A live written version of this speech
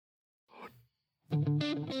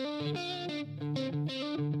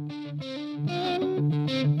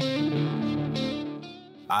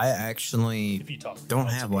I actually don't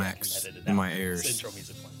have wax in my ears.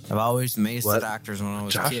 I've always amazed the doctors when I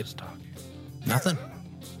was a kid. Nothing.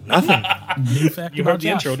 New fact You about heard the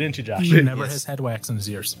Josh. intro, didn't you, Josh? He never has had wax in his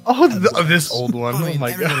ears. Oh, this old one. I mean, oh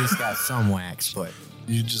my god. everybody's got some wax, but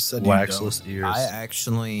You just said Waxless ears. I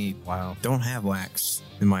actually don't have wax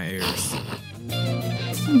in my ears.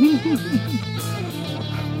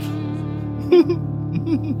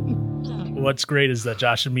 What's great is that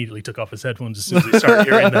Josh immediately took off his headphones as soon as he started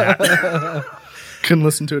hearing that. Couldn't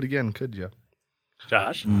listen to it again, could you?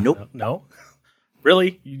 Josh? Nope. No?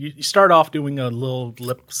 Really? You start off doing a little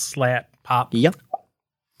lip slat pop? Yep.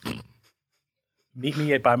 Meet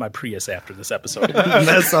me by my Prius after this episode.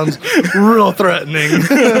 That sounds real threatening.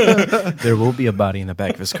 There will be a body in the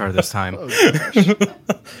back of his car this time.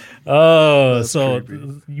 So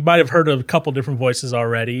you might have heard a couple different voices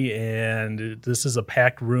already, and this is a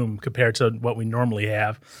packed room compared to what we normally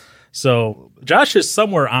have. So Josh is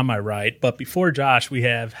somewhere on my right, but before Josh, we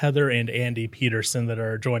have Heather and Andy Peterson that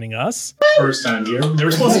are joining us. First time here. They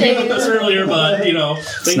were supposed to be with us earlier, but,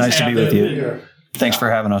 It's nice to be with you. Thanks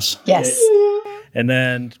for having us. Yes. And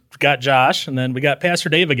then we got Josh, and then we got Pastor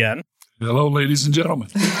Dave again. Hello, ladies and gentlemen.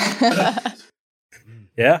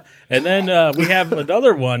 Yeah. And then we have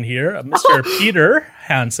another one here, Mr. Peter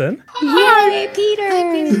Hansen. Hi,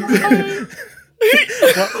 Peter.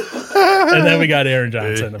 And then we got Aaron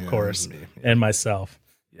Johnson, of course, and myself.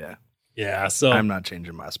 Yeah. Yeah. So I'm not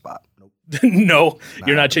changing my spot. Nope. No,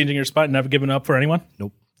 you're not changing your spot, never giving up for anyone?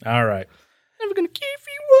 Nope. All right. Never gonna give you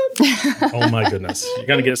one. Oh, my goodness. You're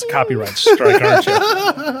going to get us a copyright strike, aren't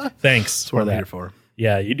you? Thanks That's what for I'm that. here for.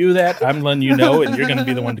 Yeah, you do that. I'm letting you know, and you're going to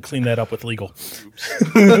be the one to clean that up with legal.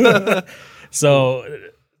 So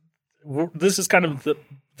this is kind of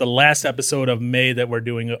the last episode of May that we're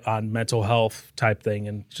doing on mental health type thing,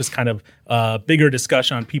 and just kind of a bigger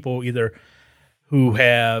discussion on people either who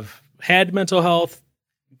have had mental health,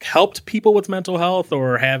 helped people with mental health,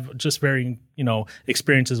 or have just varying,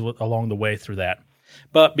 experiences along the way through that.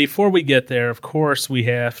 But before we get there, of course, we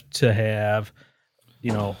have to have,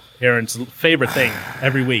 Aaron's favorite thing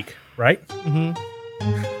every week, right? Mm-hmm.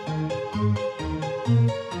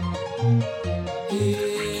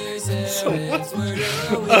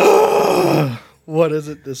 What is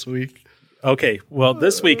it this week? Okay, well,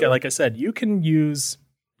 this week, like I said, you can use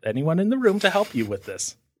anyone in the room to help you with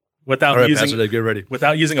this without All right, using Pastor Dave, get ready.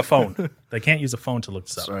 without using a phone. They can't use a phone to look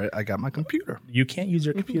this up. Sorry, I got my computer. You can't use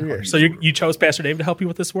your computer. So you chose Pastor Dave to help you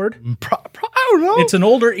with this word? I don't know. It's an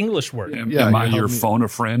older English word. Am I your phone a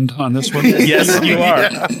friend on this one? Yes, you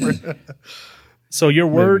are. So your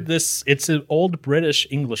word, it's an old British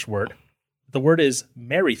English word. The word is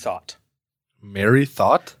merry thought. Merry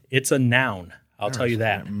thought? It's a noun. I'll tell you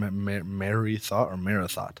that. Merry thought or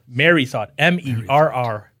Marathought? Merry thought.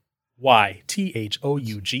 MERRYTHOUGHT.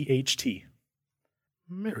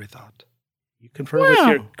 Merry thought. You confer with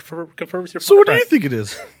your confer with your. So what do you think it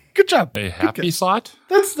is? Good job. A happy thought?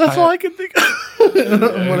 That's all I can think of.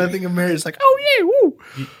 When I think of Mary, it's like, oh yeah, woo.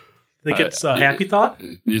 Think it's a happy thought?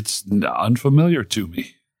 It's unfamiliar to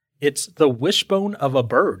me. It's the wishbone of a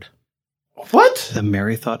bird. What? The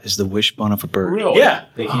merry thought is the wishbone of a bird. Really? Yeah.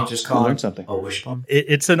 They can just call it something. A wishbone?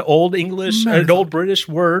 It's an old British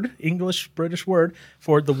word, British word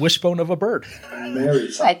for the wishbone of a bird.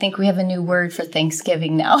 I think we have a new word for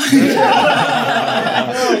Thanksgiving now.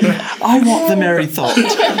 I want the merry thought.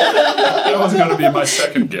 That was going to be my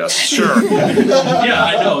second guess. Sure. Yeah,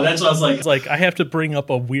 I know. That's what I was like. It's like I have to bring up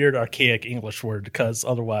a weird, archaic English word because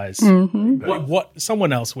otherwise, what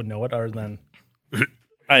someone else would know it other than,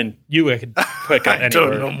 and you could pick I any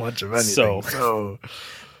don't word. know much of anything. So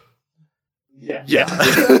yeah.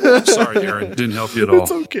 Sorry, Aaron. Didn't help you at all.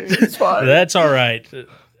 It's okay. It's fine. That's all right.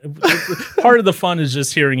 Part of the fun is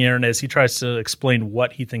just hearing Aaron as he tries to explain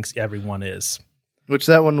what he thinks everyone is. Which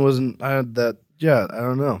that one wasn't. That. Yeah, I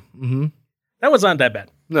don't know. Mm-hmm. That was not that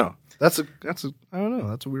bad. No, that's a. I don't know.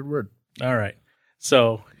 That's a weird word. All right.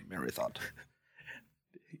 So Merry thought.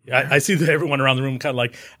 I see that everyone around the room kind of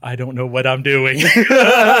like, I don't know what I'm doing.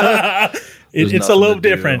 It's a little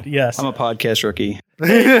different. Yes. I'm a podcast rookie.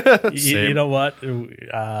 You know what?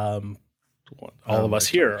 All of us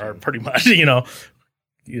here are pretty much,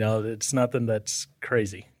 it's nothing that's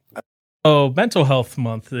crazy. So Mental Health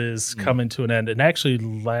Month is coming to an end. And actually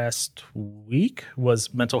last week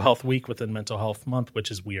was Mental Health Week within Mental Health Month, which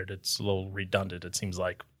is weird. It's a little redundant, it seems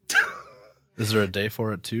like. Is there a day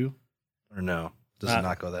for it too? Or no? Does it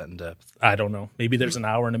not go that in depth? I don't know. Maybe there's an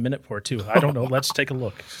hour and a minute for it too. I don't know. Let's take a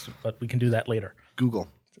look. But we can do that later. Google.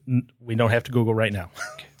 We don't have to Google right now.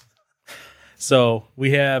 So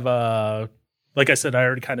we have, like I said, I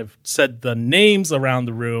already kind of said the names around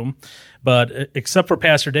the room, but except for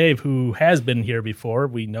Pastor Dave, who has been here before,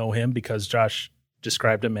 we know him because Josh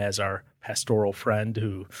described him as our pastoral friend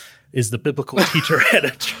who is the biblical teacher at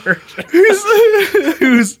a church.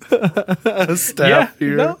 who's staff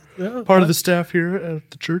here. Part of the staff here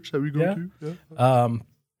at the church that we go to. Yeah.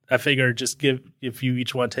 I figure just if you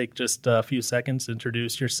each want to take just a few seconds,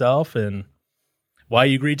 introduce yourself and why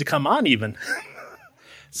you agreed to come on even.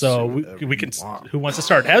 So we can, who wants to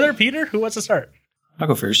start? Heather, Peter, who wants to start? I'll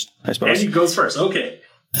go first, I suppose. Andy goes first. Okay.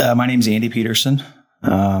 My name's Andy Peterson.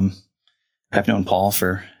 I've known Paul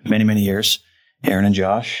for many, many years. Aaron and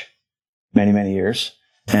Josh, many, many years.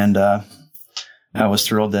 And I was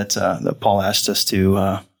thrilled that Paul asked us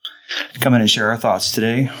to come in and share our thoughts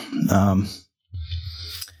today.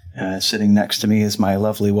 Sitting next to me is my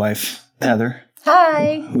lovely wife, Heather.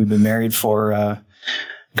 Hi. We've been married for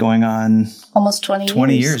going on almost 20 years.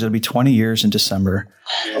 20 years. It'll be 20 years in December.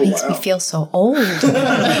 Makes me feel so old. Heather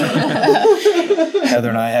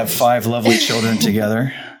and I have 5 lovely children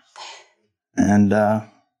together. And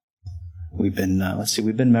we've been,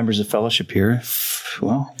 we've been members of fellowship here.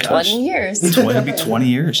 Well, 20 years. It'll be 20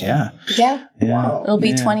 years, yeah. Yeah. Wow. It'll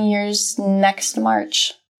be 20 years next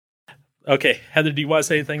March. Okay. Heather, do you want to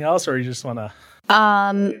say anything else or you just want to?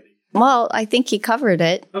 Well, I think he covered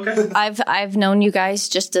it. Okay. I've known you guys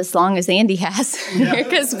just as long as Andy has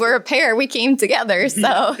because we're a pair. We came together. So,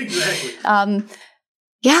 yeah, exactly.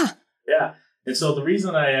 Yeah. Yeah. And so the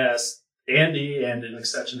reason I asked Andy and in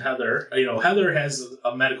extension Heather, Heather has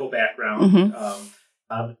a medical background,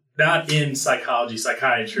 not in psychology,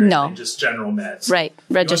 psychiatry, no, just general meds. Right.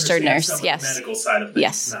 Registered nurse. Some Yes. Of the medical side of things.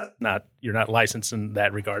 Yes. Not you're not licensed in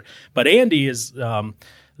that regard. But Andy is,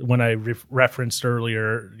 when I referenced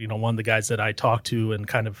earlier, one of the guys that I talked to and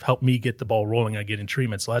kind of helped me get the ball rolling on getting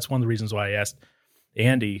treatment. So that's one of the reasons why I asked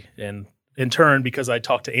Andy. And in turn, because I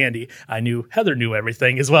talked to Andy, I knew Heather knew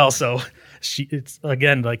everything as well. So it's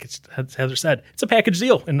again, like Heather said, it's a package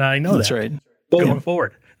deal. And I know that's right. Going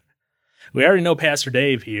forward. We already know Pastor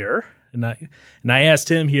Dave here. And I asked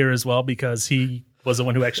him here as well because he was the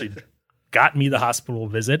one who actually got me the hospital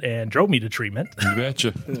visit and drove me to treatment. You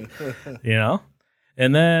betcha.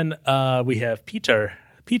 And then we have Peter.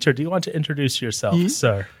 Peter, do you want to introduce yourself,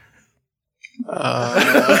 sir?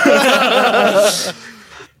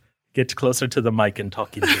 Get closer to the mic and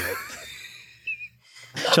talk into it.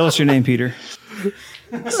 Tell us your name, Peter.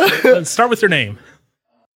 Let's start with your name.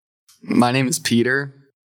 My name is Peter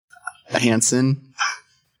Hansen.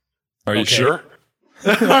 Are you sure?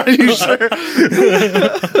 Are you sure?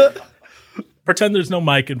 Pretend there's no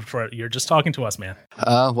mic in front. You're just talking to us, man.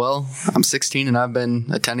 Well, I'm 16 and I've been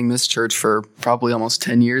attending this church for probably almost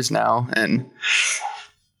 10 years now and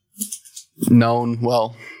known,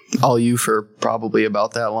 all you for probably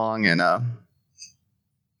about that long. And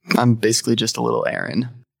I'm basically just a little Aaron.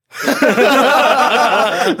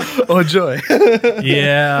 Oh, joy.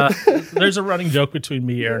 Yeah. There's a running joke between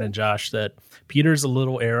me, Aaron, and Josh that Peter's a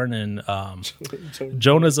little Aaron and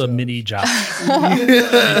Jonah's a mini Josh.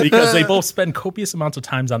 Because they both spend copious amounts of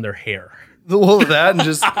times on their hair. Well, that and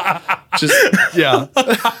just yeah.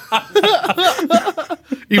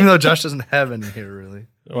 Even though Josh doesn't have any hair, really.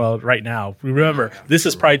 Well, right now, remember, this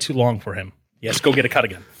is probably too long for him. Yes, go get a cut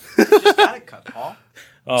again. Just got it cut, Paul.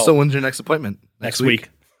 Oh, so when's your next appointment? Next week.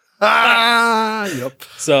 Yep.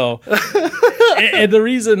 So, and the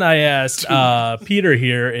reason I asked Peter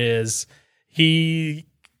here is he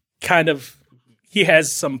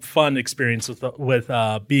has some fun experience with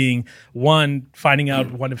being finding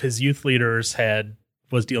out one of his youth leaders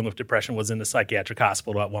was dealing with depression, was in the psychiatric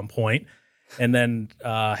hospital at one point, and then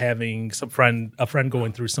having a friend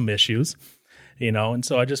going through some issues, and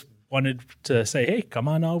so I just wanted to say, hey, come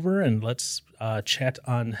on over and let's chat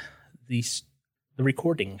on the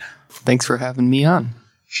recording. Thanks for having me on.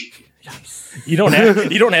 You don't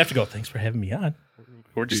have to go. Thanks for having me on.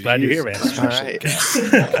 We're just glad you're here, man. All right.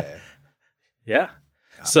 Yeah.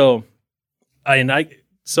 So,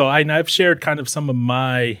 I've shared kind of some of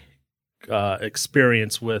my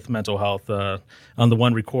experience with mental health on the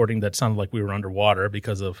one recording that sounded like we were underwater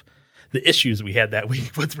because of the issues we had that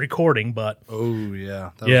week with recording. But oh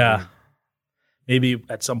yeah, yeah. Maybe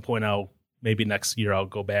at some point maybe next year I'll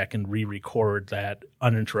go back and re-record that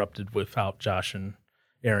uninterrupted without Josh and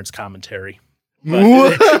Aaron's commentary. But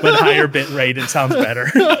higher bit rate, it sounds better.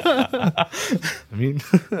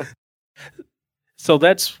 So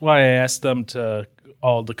that's why I asked them to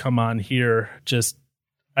come on here. Just,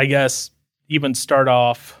 I guess, even start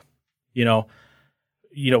off,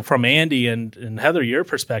 from Andy and Heather, your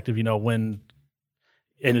perspective, and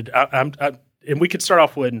we could start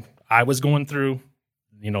off when I was going through,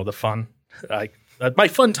 the fun, my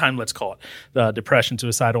fun time, let's call it, the depression,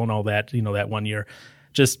 suicidal, and all that, that 1 year.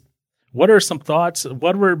 Just what are some thoughts?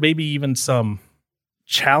 What were maybe even some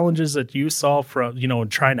challenges that you saw from,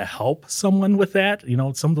 trying to help someone with that?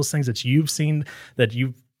 Some of those things that you've seen that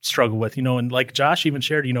you've struggled with, and like Josh even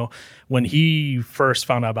shared, when he first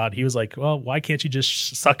found out about it, he was like, well, why can't you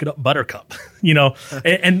just suck it up, buttercup?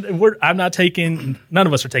 and none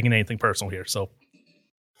of us are taking anything personal here. So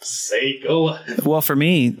go. Well, for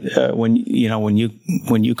me, when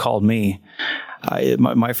you called me,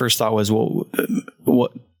 my first thought was, well,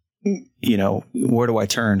 what, where do I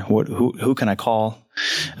turn? Who can I call?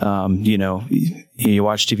 You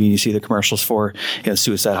watch TV and you see the commercials for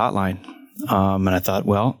suicide hotline. And I thought,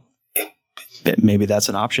 well, maybe that's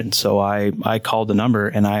an option. So I called the number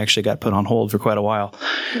and I actually got put on hold for quite a while.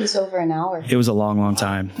 It was over an hour. It was a long, long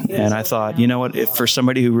time. And I thought, you know what, if for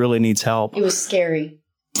somebody who really needs help. It was scary.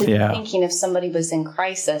 Thinking if somebody was in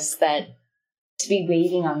crisis, that to be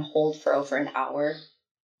waiting on hold for over an hour.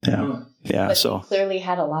 Yeah. But so clearly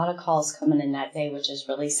had a lot of calls coming in that day, which is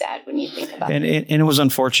really sad when you think about it. And it was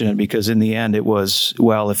unfortunate because in the end it was,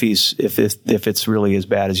 well, if it's really as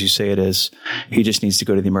bad as you say it is, he just needs to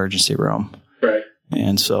go to the emergency room. Right.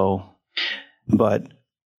 And so, but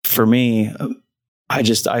for me,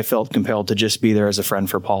 I felt compelled to just be there as a friend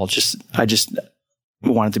for Paul. I just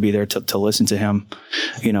wanted to be there to listen to him.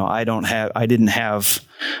 I didn't have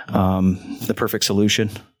the perfect solution.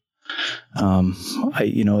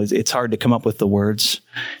 It's hard to come up with the words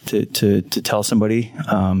to tell somebody,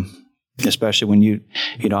 especially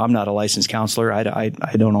when I'm not a licensed counselor. I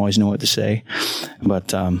don't always know what to say,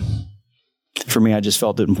 but for me, I just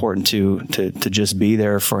felt it important to just be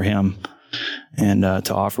there for him and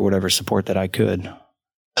to offer whatever support that I could.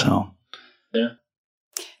 So, yeah.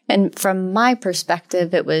 And from my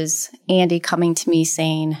perspective, it was Andy coming to me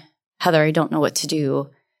saying, Heather, I don't know what to do.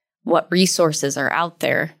 What resources are out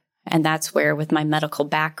there? And that's where, with my medical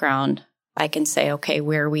background, I can say, okay,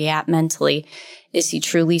 where are we at mentally? Is he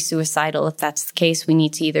truly suicidal? If that's the case, we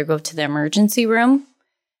need to either go to the emergency room,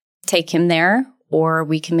 take him there, or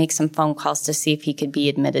we can make some phone calls to see if he could be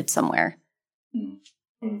admitted somewhere.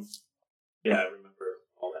 Mm-hmm. Yeah, I remember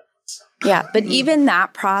all that stuff. Yeah, but even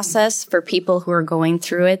that process for people who are going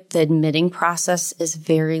through it, the admitting process is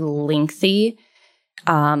very lengthy.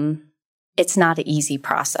 It's not an easy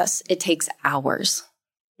process. It takes hours.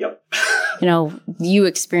 Yep. You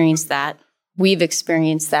experienced that. We've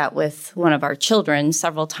experienced that with one of our children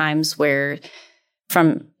several times, where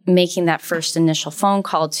from making that first initial phone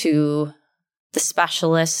call to the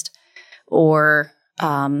specialist or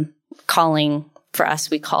calling, for us,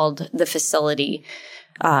 we called the facility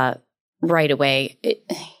right away.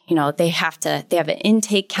 They have an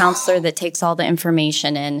intake counselor that takes all the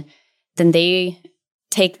information in. Then they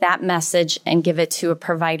take that message and give it to a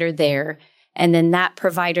provider there. And then that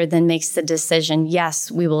provider then makes the decision,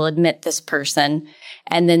 yes, we will admit this person.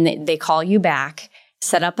 And then they call you back,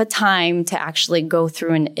 set up a time to actually go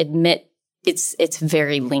through and admit. It's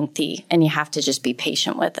very lengthy, and you have to just be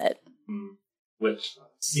patient with it. Which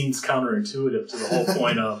seems counterintuitive to the whole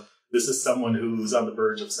point of, this is someone who's on the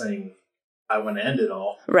verge of saying, I want to end it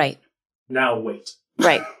all. Right. Now wait.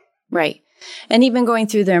 Right. And even going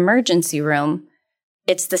through the emergency room,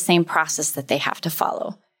 it's the same process that they have to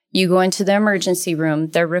follow. You go into the emergency room,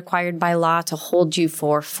 they're required by law to hold you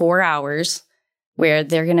for 4 hours, where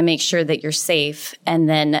they're going to make sure that you're safe. And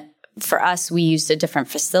then for us, we used a different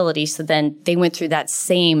facility. So then they went through that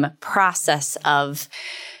same process of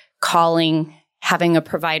calling, having a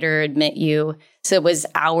provider admit you. So it was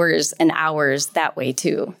hours and hours that way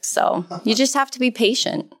too. So you just have to be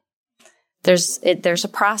patient. There's a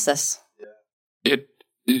process.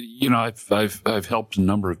 I've helped a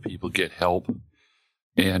number of people get help.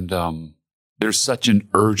 And there's such an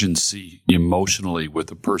urgency emotionally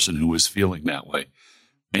with a person who is feeling that way.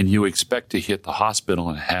 And you expect to hit the hospital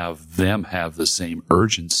and have them have the same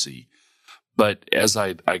urgency. But as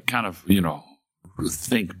I kind of,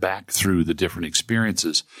 think back through the different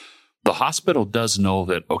experiences, the hospital does know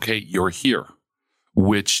that, okay, you're here,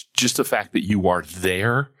 which just the fact that you are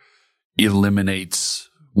there eliminates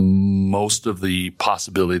most of the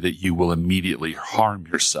possibility that you will immediately harm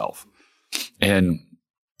yourself. And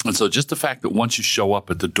so just the fact that once you show up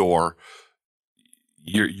at the door,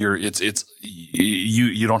 you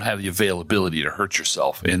don't have the availability to hurt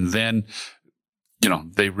yourself. And then,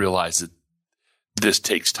 they realize that this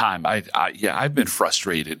takes time. I've been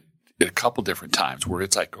frustrated a couple different times where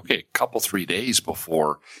it's like, okay, a couple, 3 days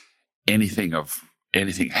before anything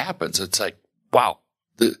happens. It's like, wow,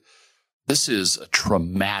 this is a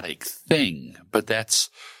traumatic thing, but that's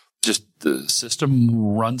just the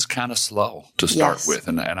system runs kind of slow to start with,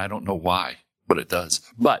 and I don't know why, but it does.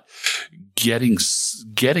 But getting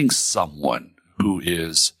someone who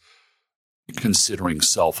is considering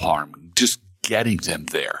self-harm, just getting them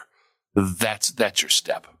there, that's your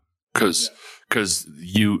step, because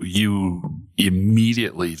you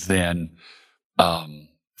immediately then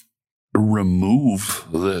remove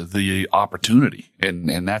the opportunity,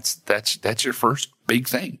 and that's your first big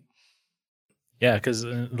thing. Yeah, because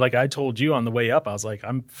like I told you on the way up, I was like,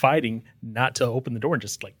 I'm fighting not to open the door and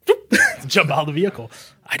just like jump out of the vehicle.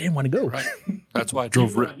 I didn't want to go. Right. That's why I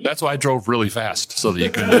drove. That's why I drove really fast so that you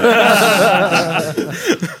could.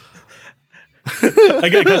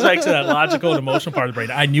 Again, it goes back to that logical and emotional part of the brain.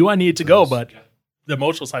 I knew I needed to go, but the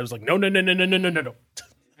emotional side was like, no.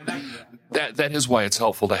 That is why it's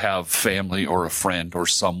helpful to have family or a friend or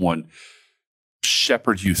someone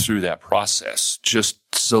shepherd you through that process, just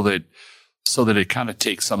so that it kind of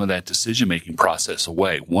takes some of that decision-making process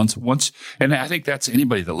away. Once, and I think that's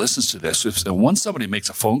anybody that listens to this. Once somebody makes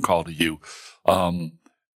a phone call to you,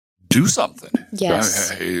 do something.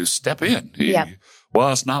 Yes. Step in. Yep.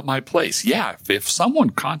 Well, it's not my place. Yeah. If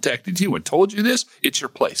someone contacted you and told you this, it's your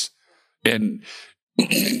place. And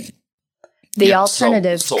the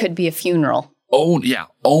alternative could be a funeral. Own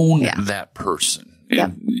that person.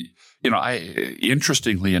 And,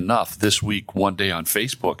 interestingly enough, this week, one day on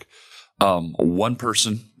Facebook, one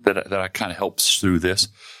person that I kind of helped through this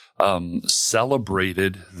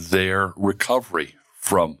celebrated their recovery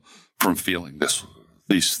from feeling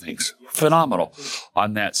these things. Phenomenal.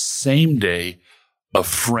 On that same day, a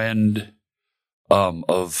friend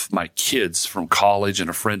of my kids from college and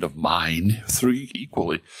a friend of mine, 3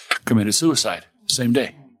 equally, committed suicide. Same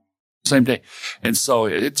day. And so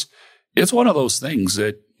it's one of those things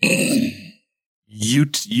that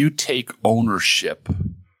you take ownership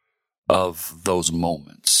of those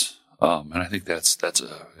moments. And I think that's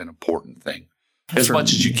an important thing as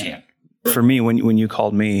much as you can. For me, when you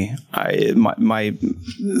called me, my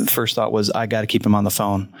first thought was, I got to keep him on the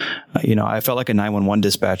phone. I felt like a 911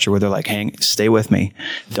 dispatcher where they're like, stay with me.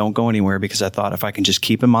 Don't go anywhere, because I thought if I can just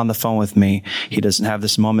keep him on the phone with me, he doesn't have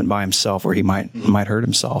this moment by himself where he might hurt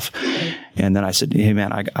himself. And then I said, hey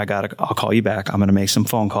man, I'll call you back. I'm going to make some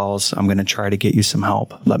phone calls. I'm going to try to get you some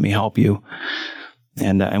help. Let me help you.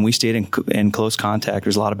 And we stayed in close contact.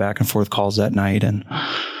 There's a lot of back and forth calls that night, and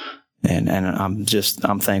I'm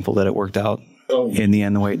thankful that it worked out in the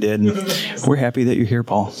end the way it did. And we're happy that you're here,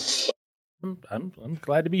 Paul. I'm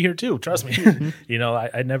glad to be here too. Trust me.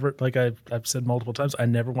 I never, like I've said multiple times, I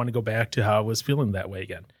never want to go back to how I was feeling that way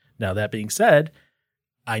again. Now, that being said,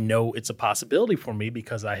 I know it's a possibility for me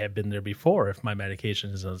because I have been there before. If my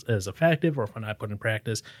medication is as effective, or if when I put in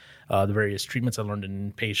practice the various treatments I learned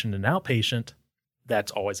in inpatient and outpatient,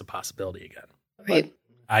 that's always a possibility again. Right. But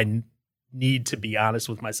I need to be honest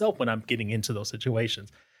with myself when I'm getting into those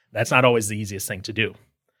situations. That's not always the easiest thing to do.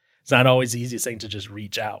 It's not always the easiest thing to just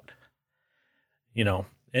reach out.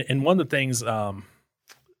 And one of the things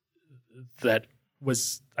that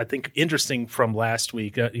was, I think, interesting from last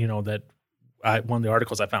week, that one of the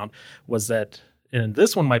articles I found was that, and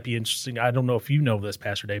this one might be interesting. I don't know if you know this,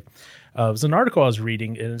 Pastor Dave. It was an article I was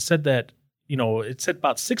reading, and it said that, it said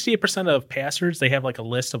about 68% of pastors, they have like a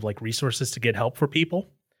list of like resources to get help for people,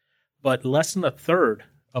 but less than a third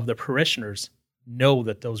of the parishioners know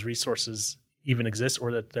that those resources even exist,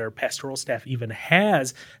 or that their pastoral staff even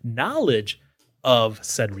has knowledge of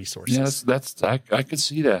said resources. Yes, I could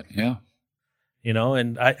see that. Yeah.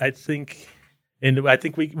 And I think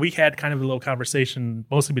we had kind of a little conversation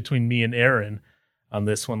mostly between me and Aaron on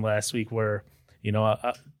this one last week, where,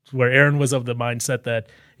 where Aaron was of the mindset that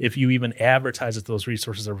if you even advertise that those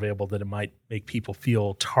resources are available, that it might make people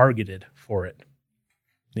feel targeted for it.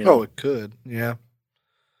 Oh, it could. Yeah.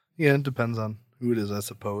 Yeah, it depends on who it is, I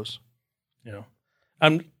suppose.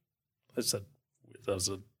 I said that was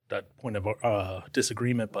that point of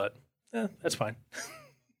disagreement, but that's fine.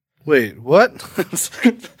 Wait, what?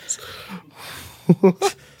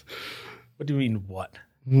 What do you mean, what?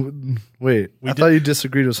 Wait, I thought you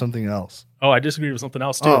disagreed with something else. Oh, I disagreed with something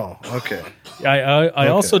else too. Oh, okay. I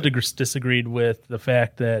also disagreed with the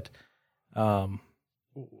fact that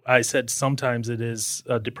I said sometimes it is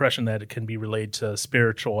a depression that it can be related to a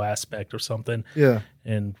spiritual aspect or something. Yeah.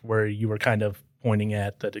 And where you were kind of pointing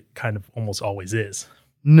at that it kind of almost always is.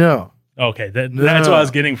 No. Okay, that's what I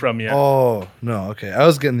was getting from you. Oh, no, okay. I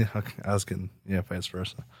was getting vice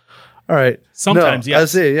versa. All right. Sometimes,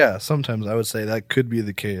 yes. Sometimes I would say that could be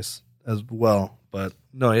the case as well. But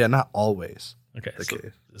no, not always. Okay,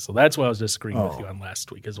 so that's why I was disagreeing with you on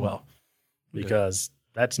last week as well. Because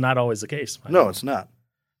that's not always the case. No, it's not.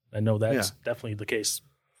 I know that's definitely the case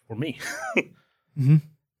me. Mm-hmm.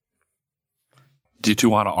 Do you two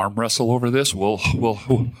want to arm wrestle over this? We'll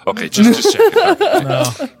okay, just check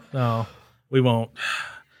it. No, we won't.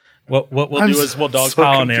 What we'll do is we'll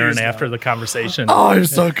dogpile on Aaron after the conversation. Oh, I'm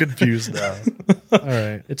so confused now. All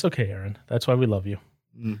right. It's okay, Aaron. That's why we love you.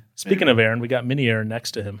 Speaking of Aaron, we got mini Aaron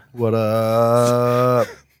next to him. What up?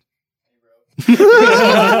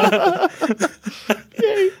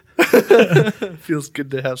 Feels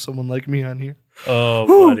good to have someone like me on here. Oh,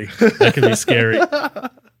 buddy. That can be scary.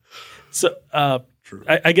 So,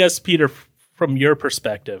 I guess, Peter, from your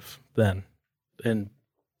perspective then, and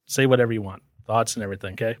say whatever you want, thoughts and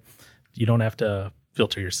everything, okay? You don't have to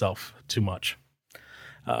filter yourself too much.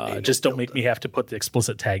 Just don't make me have to put the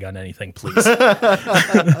explicit tag on anything, please.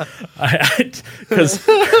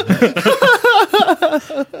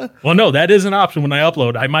 Well, no, that is an option when I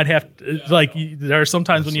upload. I might have to, like, there are some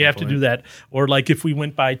times when you have to do that. Or like if we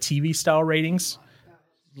went by TV style ratings,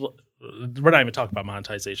 we're not even talking about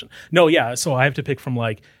monetization. No, yeah. So I have to pick from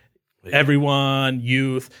like everyone,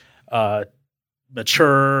 youth,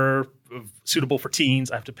 mature, suitable for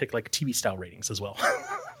teens. I have to pick like TV style ratings as well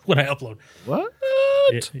when I upload. What?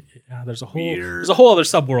 There's a whole other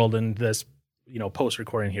subworld in this, post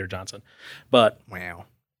recording here, Johnson. But wow,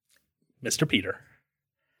 Mr. Peter,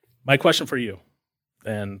 my question for you,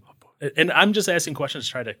 and I'm just asking questions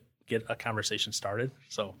to try to get a conversation started.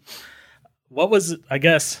 So, what was, I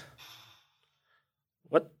guess,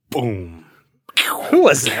 what? Boom. Who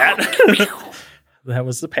was that? That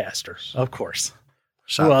was the pastor, of course.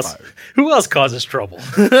 Who else causes trouble?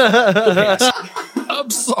 I'm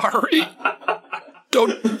sorry.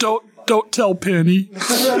 Don't tell Penny,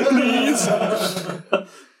 please.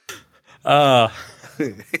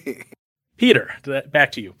 Peter,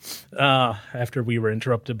 back to you. After we were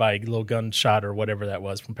interrupted by a little gunshot or whatever that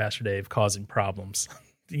was from Pastor Dave causing problems.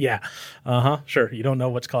 Yeah. Sure. You don't know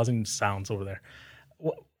what's causing sounds over there.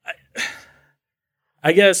 Well,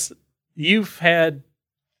 I guess you've had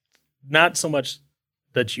not so much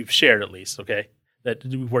that you've shared, at least, okay, that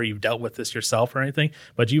where you've dealt with this yourself or anything,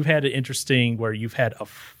 but you've had it interesting where you've had a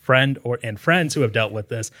friend and friends who have dealt with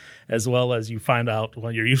this, as well as you find out one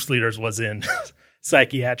of your youth leaders was in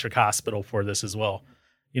psychiatric hospital for this as well.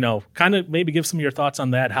 Kind of maybe give some of your thoughts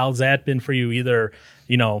on that. How's that been for you? Either,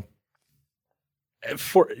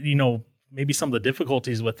 maybe some of the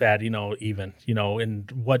difficulties with that,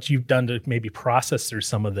 and what you've done to maybe process through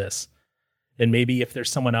some of this. And maybe if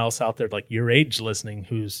there's someone else out there like your age listening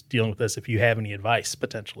who's dealing with this, if you have any advice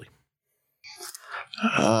potentially.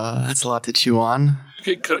 That's a lot to chew on.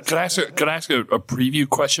 Okay, could I ask a preview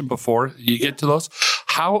question before you get to those?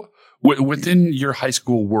 How within your high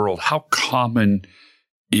school world, how common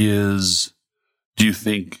do you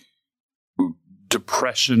think,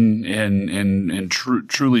 depression and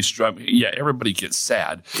truly struggling? Yeah, everybody gets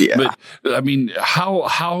sad. Yeah. But I mean,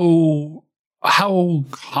 how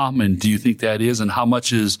common do you think that is, and how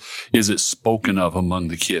much is it spoken of among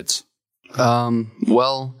the kids?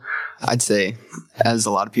 Well, I'd say, as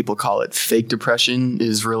a lot of people call it, fake depression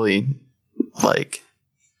is really, like,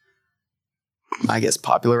 I guess,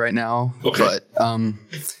 popular right now. Okay. But,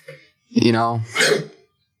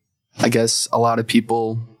 I guess a lot of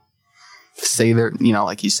people say they're,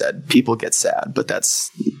 like you said, people get sad, but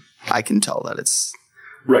I can tell that it's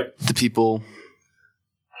right. The people,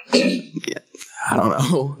 yeah, I don't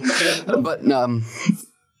know. But,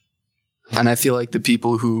 and I feel like the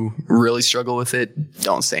people who really struggle with it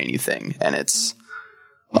don't say anything. And it's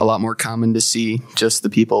a lot more common to see just the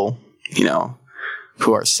people,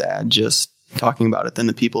 who are sad just talking about it than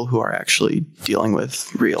the people who are actually dealing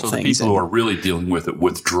with real things. The people who are really dealing with it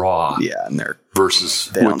withdraw. Yeah, and they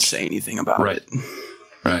don't say anything about it.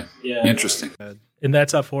 Right. Yeah. Interesting. And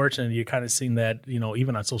that's unfortunate. You kind of seen that,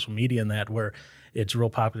 even on social media and that, where it's real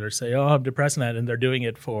popular to say, "Oh, I'm depressed," and that, and they're doing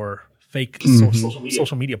it for fake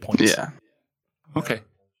social media points. Yeah. Okay,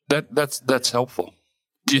 that's helpful.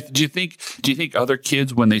 Do you think other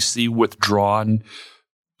kids, when they see withdrawn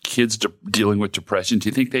kids dealing with depression, do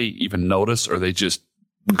you think they even notice, or are they just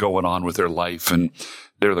going on with their life and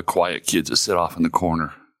they're the quiet kids that sit off in the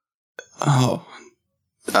corner? Oh,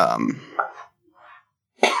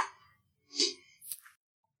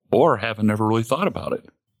 or haven't never really thought about it.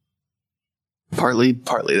 Partly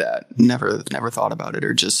that. Never thought about it,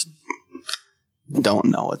 or just don't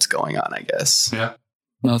know what's going on, I guess. Yeah.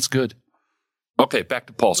 No, that's good. Okay, back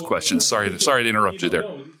to Paul's question. Sorry to interrupt you there.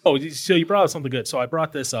 Oh, so you brought up something good. So I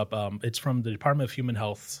brought this up. It's from the Department of Human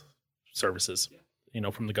Health Services,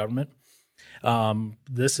 from the government.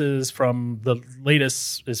 This is from the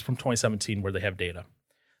latest is from 2017 where they have data.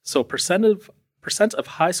 So percent of Percent of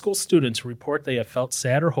high school students report they have felt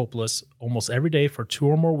sad or hopeless almost every day for 2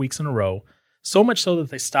 or more weeks in a row, so much so that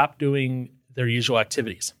they stopped doing their usual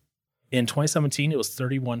activities. In 2017, it was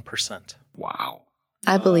 31%. Wow.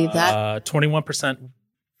 I believe that. 21%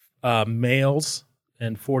 males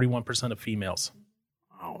and 41% of females.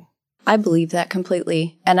 Wow. I believe that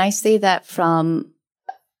completely. And I say that from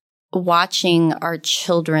watching our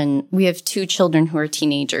children. We have 2 children who are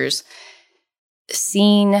teenagers.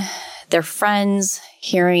 Seeing their friends,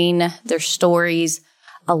 hearing their stories,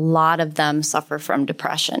 a lot of them suffer from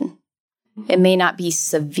depression. It may not be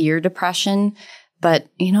severe depression, but,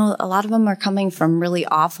 you know, a lot of them are coming from really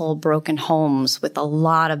awful, broken homes with a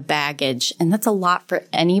lot of baggage. And that's a lot for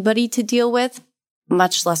anybody to deal with,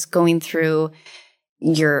 much less going through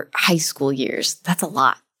your high school years. That's a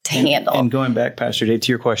lot to handle. And going back, Pastor Dave,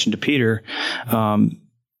 to your question to Peter,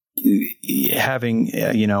 having,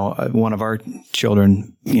 one of our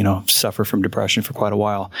children, suffer from depression for quite a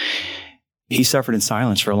while, he suffered in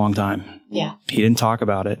silence for a long time. Yeah. He didn't talk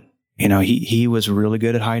about it. He was really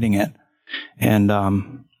good at hiding it. And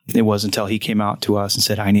it wasn't until he came out to us and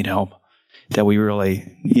said, I need help, that we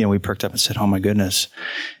really, we perked up and said, oh my goodness,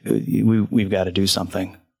 we've got to do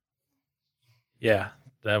something. Yeah,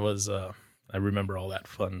 that was, I remember all that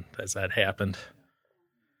fun as that happened.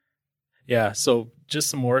 Yeah, so just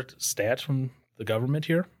some more stats from the government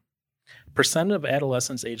here. Percent of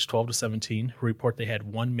adolescents aged 12 to 17 who report they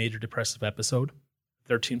had one major depressive episode,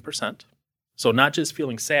 13%. So not just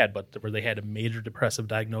feeling sad, but where they had a major depressive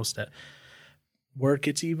diagnosis. Where it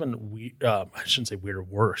gets even, I shouldn't say weirder,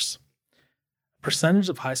 worse. Percentage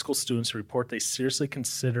of high school students who report they seriously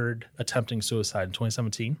considered attempting suicide in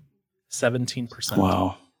 2017, 17%.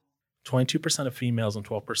 Wow. 22% of females and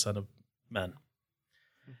 12% of men.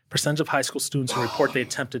 Percentage of high school students who report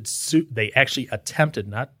they actually attempted,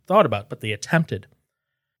 not thought about, but they attempted.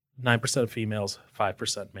 9% of females,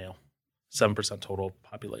 5% male, 7% total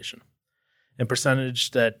population. And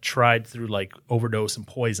percentage that tried through like overdose and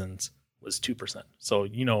poisons was 2%. So,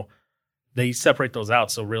 they separate those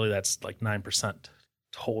out. So really that's like 9%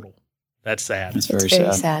 total. That's sad. It's very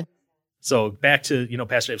sad. So back to,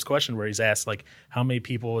 Pastor Dave's question where he's asked like how many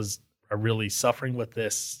people are really suffering with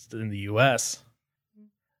this in the U.S.,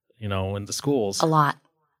 in the schools. A lot.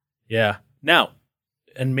 Yeah. Now,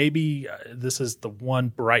 and maybe this is the one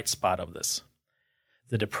bright spot of this.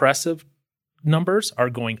 The depressive numbers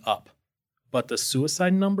are going up, but the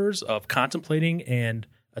suicide numbers of contemplating and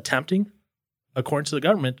attempting, according to the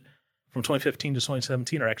government, from 2015 to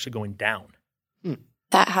 2017 are actually going down.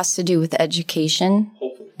 That has to do with education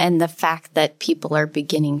and the fact that people are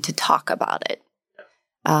beginning to talk about it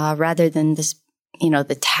rather than this,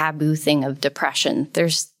 the taboo thing of depression.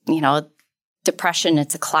 There's, depression,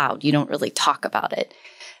 it's a cloud. You don't really talk about it.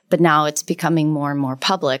 But now it's becoming more and more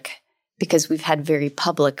public because we've had very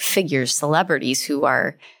public figures, celebrities who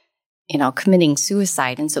are, committing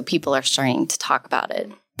suicide. And so people are starting to talk about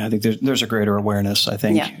it. I think there's a greater awareness, I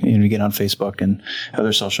think. Yeah. You get on Facebook and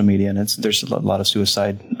other social media, and there's a lot of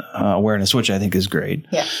suicide awareness, which I think is great.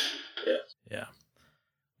 Yeah. Yeah.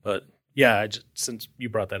 But yeah, since you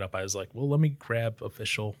brought that up, I was like, well, let me grab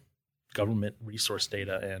official government resource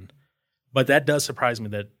data. But that does surprise me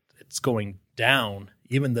that it's going down.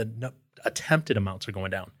 Even the attempted amounts are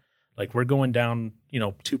going down. Like we're going down,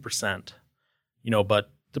 2%,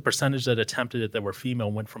 but the percentage that attempted it that were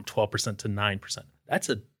female went from 12% to 9%. That's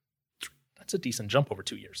a decent jump over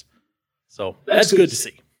 2 years. So that's good to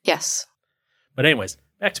see. Yes. But anyways,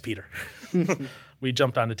 back to Peter. We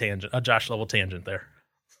jumped on a Josh level tangent there.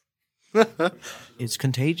 It's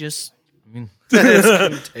contagious.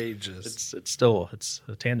 It's contagious. It's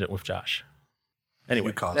a tangent with Josh.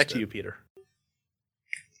 Anyway, back to you, Peter.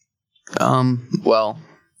 Well,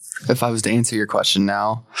 if I was to answer your question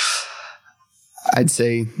now, I'd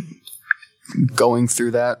say going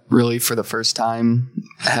through that really for the first time,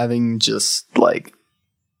 having just like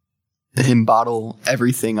him bottle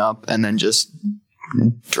everything up and then just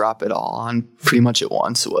drop it all on pretty much at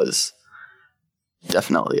once was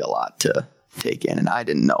definitely a lot to take in. And I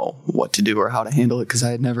didn't know what to do or how to handle it because I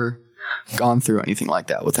had never gone through anything like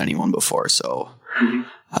that with anyone before. So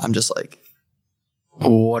I'm just like,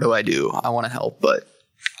 what do I do? I want to help, but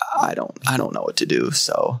I don't know what to do.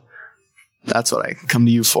 So that's what I come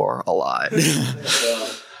to you for a lot.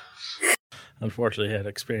 Unfortunately, I had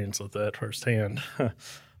experience with that firsthand.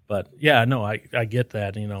 But yeah, no, I get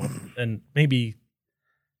that, and maybe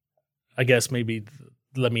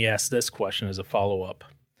let me ask this question as a follow-up.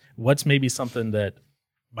 What's maybe something that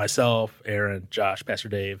myself, Aaron, Josh, Pastor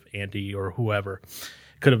Dave, Andy, or whoever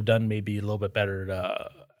could have done maybe a little bit better to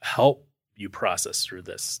help you process through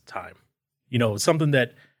this time? Something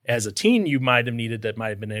that as a teen you might have needed that might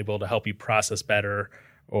have been able to help you process better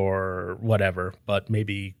or whatever. But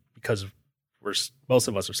maybe because most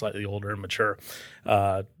of us are slightly older and mature,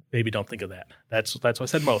 maybe don't think of that. That's why I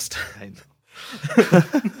said most.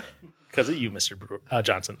 Because of you, Mr.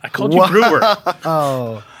 Johnson. I called you Brewer.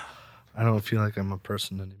 Oh, I don't feel like I'm a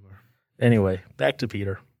person anymore. Anyway, back to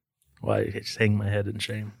Peter. Why I just hang my head in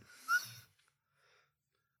shame.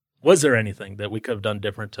 Was there anything that we could have done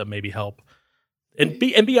different to maybe help? And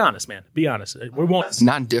be honest, man. Be honest. We won't.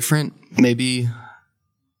 Not different, maybe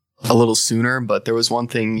a little sooner, but there was one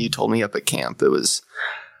thing you told me up at camp. It was,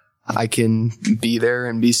 I can be there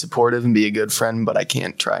and be supportive and be a good friend, but I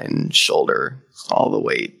can't try and shoulder all the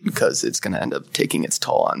weight because it's going to end up taking its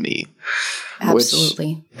toll on me.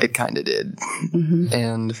 Absolutely. Which it kind of did. Mm-hmm.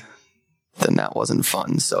 And then that wasn't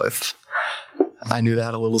fun. So if I knew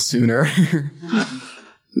that a little sooner,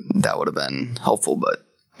 that would have been helpful. But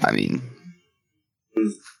I mean,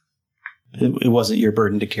 it wasn't your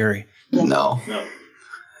burden to carry. No.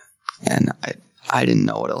 And I didn't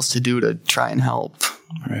know what else to do to try and help.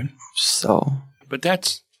 Right. So, but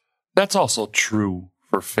that's also true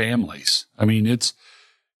for families. I mean, it's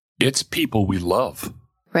people we love.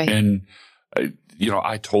 Right. And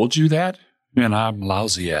I told you that, and I'm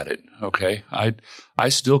lousy at it. Okay. I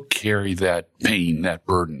still carry that pain, that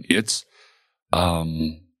burden. It's,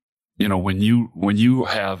 when you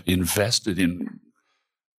have invested in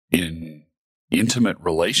intimate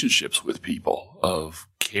relationships with people of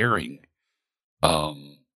caring,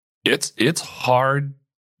 it's hard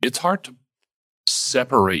to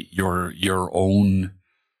separate your own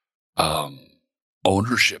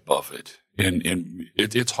ownership of it, and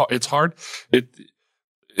it's hard to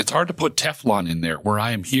put Teflon in there where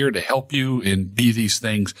I am here to help you and be these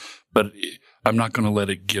things, but I'm not going to let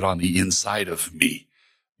it get on the inside of me.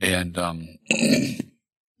 And I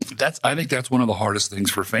think that's one of the hardest things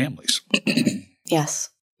for families. Yes.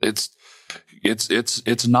 It's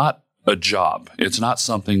not a job. It's not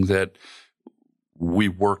something that we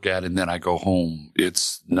work at and then I go home.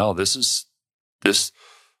 This is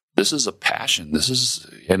a passion.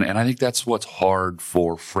 And I think that's what's hard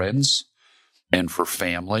for friends and for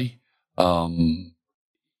family,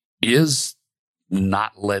 is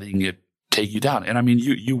not letting it take you down. And I mean,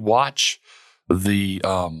 you watch the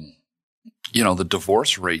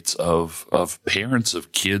divorce rates of parents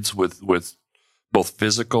of kids with both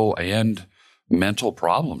physical and mental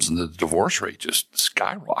problems, and the divorce rate just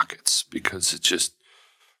skyrockets because it just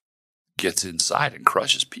gets inside and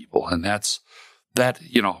crushes people. And and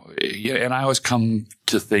I always come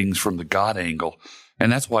to things from the God angle,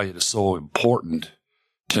 and that's why it is so important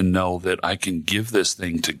to know that I can give this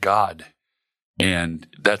thing to God, and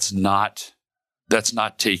that's not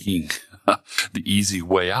taking the easy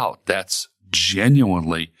way out. That's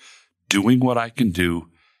genuinely doing what I can do.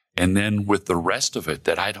 And then with the rest of it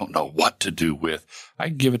that I don't know what to do with, I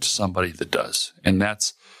can give it to somebody that does. And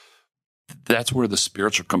that's where the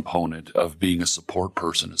spiritual component of being a support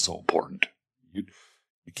person is so important. You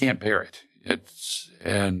can't bear it.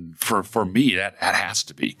 And for me, that has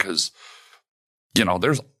to be, because,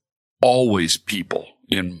 there's always people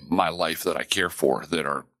in my life that I care for that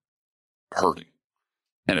are hurting.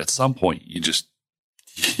 And at some point you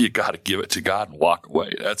got to give it to God and walk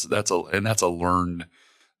away. That's a learned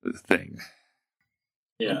thing.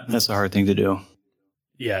 Yeah, that's a hard thing to do.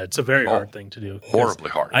 Yeah, it's a very hard thing to do. Horribly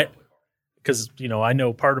hard. Because I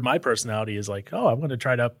know part of my personality is like, I'm going to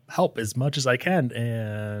try to help as much as I can,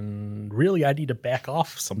 and really I need to back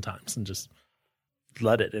off sometimes and just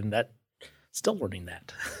let it. And that, still learning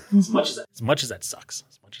that. As much as that sucks,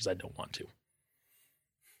 as much as I don't want to.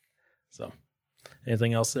 So,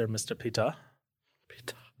 anything else there, Mr. Pita?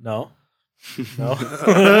 No. No.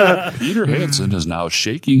 Peter Hansen is now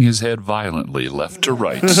shaking his head violently left to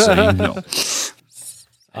right, saying no.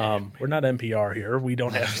 We're not NPR here. We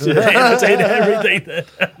don't have to annotate everything that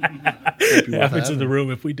happens in the room.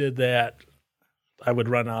 If we did that, I would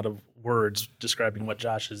run out of words describing what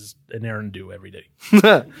Josh and Aaron do every day.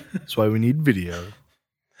 That's why we need video.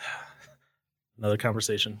 Another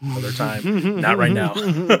conversation, another time. Not right now.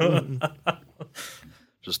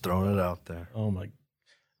 Just throwing it out there. Oh my!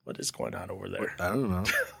 What is going on over there? I don't know.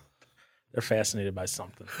 They're fascinated by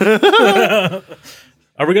something.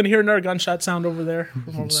 Are we going to hear another gunshot sound over there?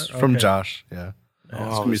 From Josh, yeah.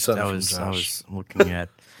 I was looking at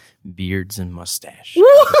beards and mustache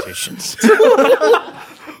competitions.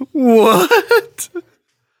 What?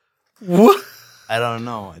 I don't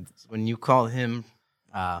know. When you called him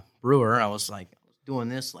Brewer, I was like doing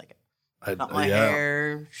this, like cut my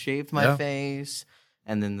hair, shaved my face,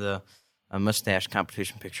 and then the mustache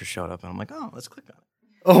competition picture showed up, and I'm like, oh, let's click on it.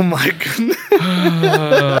 Oh my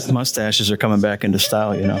goodness. Mustaches are coming back into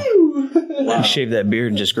style, you know. Wow. Shave that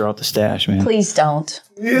beard and just grow out the stash, man. Please don't.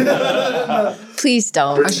 Please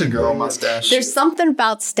don't. I should grow a mustache. There's something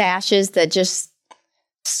about stashes that just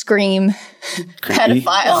scream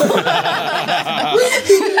pedophile.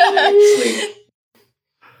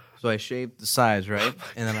 So I shaved the sides, right?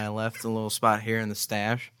 And then I left a little spot here in the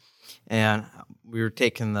stash. And we were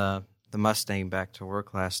taking the Mustang back to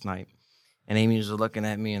work last night. And Amy was looking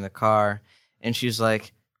at me in the car. And she's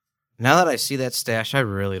like, now that I see that stash, I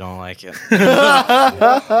really don't like it.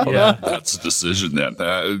 Yeah, that's a decision then.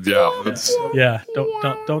 Don't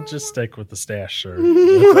just stick with the stash, sir.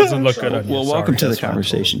 It doesn't look good on you. Well, welcome to the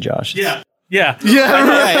conversation, Josh. Yeah.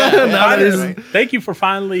 Thank you for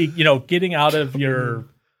finally, getting out of your.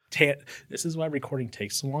 This is why recording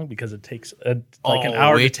takes so long, because it takes an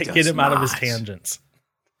hour to get him out of his tangents.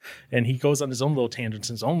 And he goes on his own little tangents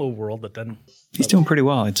in his own little world, but then he's doing pretty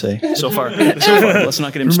well, I'd say. So far. Let's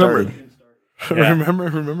not get him started.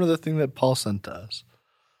 Remember the thing that Paul sent to us?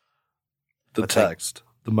 The text,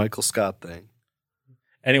 the Michael Scott thing.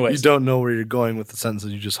 Anyways. You don't know where you're going with the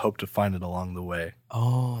sentences, you just hope to find it along the way.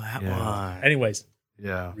 Oh, that one. Anyways.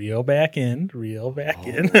 Yeah. Reel back in.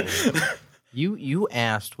 You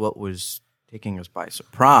asked what was taking us by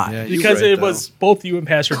surprise. Yeah, because it was both you and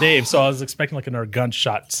Pastor Dave, so I was expecting like another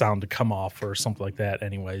gunshot sound to come off or something like that.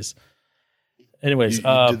 Anyways, you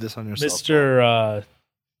did this on yourself, Mr.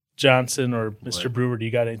 Johnson or Mr. Brewer, do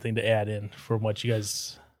you got anything to add in from what you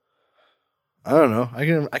guys? I don't know.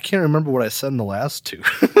 I can't remember what I said in the last two.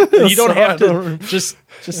 You don't have to. Just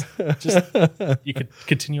you could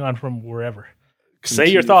continue on from wherever. Say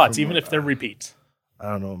your thoughts, even if they're repeats. I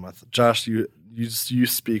don't know Josh. You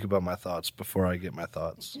speak about my thoughts before I get my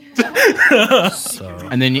thoughts.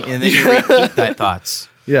 And then you repeat that thoughts.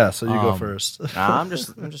 Yeah, so you go first. I'm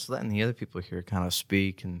just letting the other people here kind of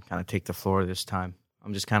speak and kind of take the floor this time.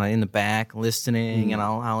 I'm just kind of in the back listening, and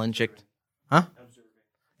I'll inject. Huh?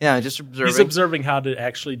 Yeah, just observing. He's observing how to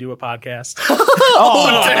actually do a podcast.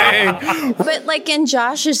 Oh, dang! But like in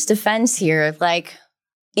Josh's defense here, like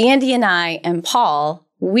Andy and I and Paul.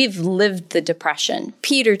 We've lived the depression.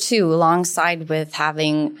 Peter, too, alongside with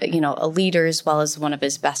having, a leader as well as one of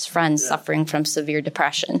his best friends suffering from severe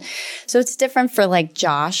depression. So it's different for like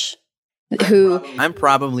Josh, who... I'm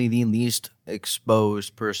probably the least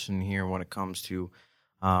exposed person here when it comes to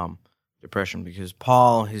depression, because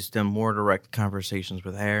Paul has done more direct conversations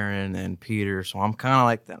with Aaron and Peter. So I'm kind of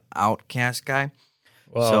like the outcast guy.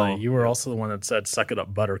 Well, you were also the one that said, "Suck it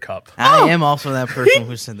up, Buttercup." I am also that person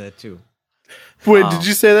who said that, too. Wait, did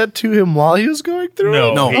you say that to him while he was going through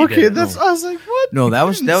it? No. Okay, I was like, what? No, that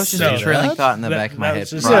was just a trailing thought in the back of my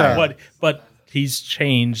head. But he's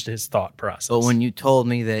changed his thought process. But when you told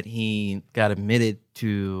me that he got admitted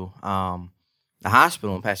to the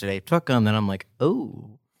hospital and Pastor Dave took him, then I'm like,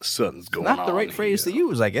 oh, something's going on. Not the right phrase to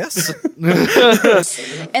use, I guess.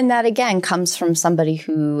 And that again comes from somebody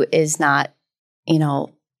who is not,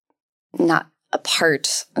 not a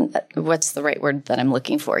part. What's the right word that I'm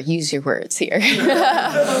looking for? Use your words here.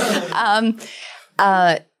 I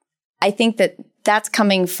think that's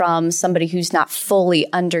coming from somebody who's not fully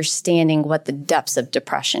understanding what the depths of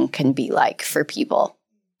depression can be like for people.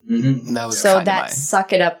 Mm-hmm.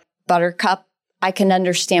 Suck it up, Buttercup. I can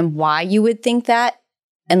understand why you would think that,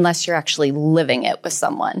 unless you're actually living it with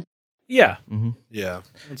someone. Yeah. Mm-hmm. Yeah.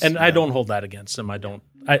 And I don't hold that against him. I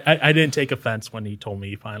didn't take offense when he told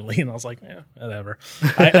me finally, and I was like, yeah, whatever.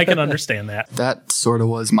 I can understand that. That sort of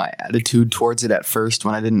was my attitude towards it at first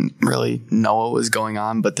when I didn't really know what was going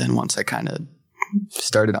on. But then once I kind of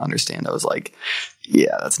started to understand, I was like,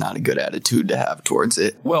 yeah, that's not a good attitude to have towards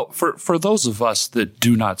it. Well, for those of us that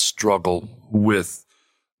do not struggle with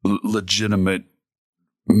legitimate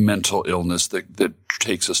mental illness that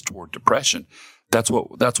takes us toward depression, that's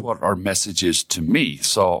what our message is to me.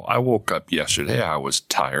 So I woke up yesterday. I was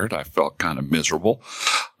tired. I felt kind of miserable.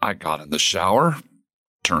 I got in the shower,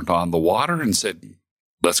 turned on the water, and said,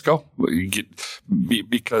 "Let's go."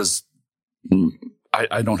 Because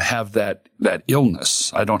I don't have that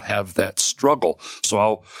illness. I don't have that struggle.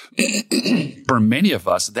 So for many of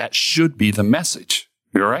us, that should be the message.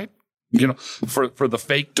 You're right. For the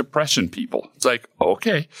fake depression people, it's like,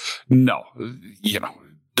 okay, no,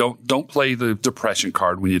 Don't play the depression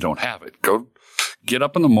card when you don't have it. Go get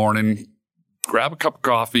up in the morning, grab a cup of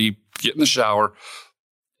coffee, get in the shower,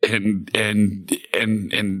 and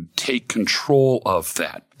take control of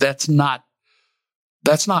that. That's not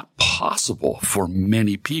possible for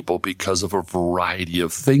many people because of a variety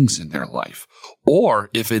of things in their life. Or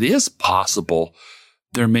if it is possible,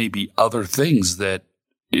 there may be other things that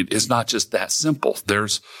it is not just that simple.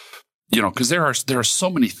 There's because there are so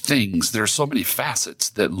many things, there are so many facets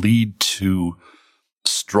that lead to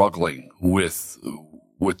struggling with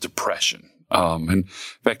depression. And in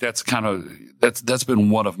fact, that's been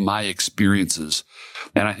one of my experiences.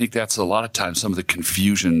 And I think that's a lot of times some of the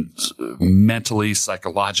confusion mentally,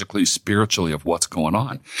 psychologically, spiritually of what's going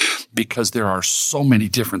on, because there are so many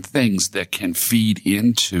different things that can feed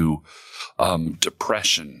into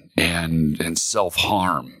depression and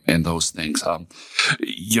self-harm and those things. And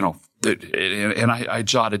I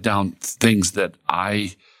jotted down things that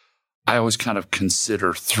I always kind of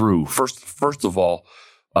consider through. First of all,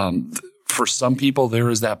 for some people, there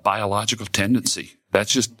is that biological tendency.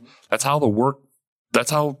 That's just how the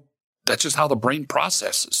brain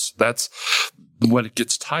processes. That's when it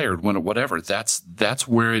gets tired, whatever. That's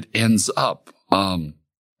where it ends up. And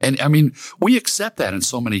I mean, we accept that in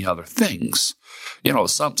so many other things.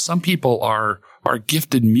 Some people are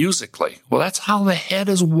gifted musically. Well, that's how the head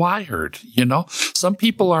is wired. Some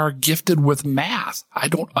people are gifted with math. I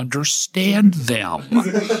don't understand them.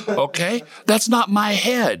 Okay. That's not my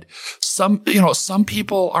head. Some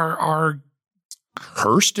people are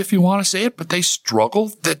cursed, if you want to say it, but they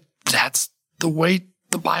struggle. That's the way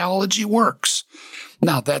the biology works.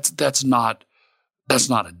 Now that's not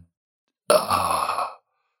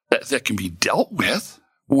that can be dealt with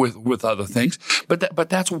other things, but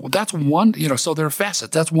that's one, so there are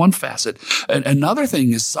facets. That's one facet. And another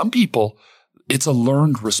thing is some people, it's a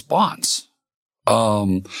learned response.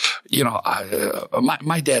 My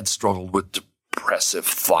dad struggled with depressive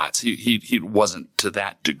thoughts. He wasn't to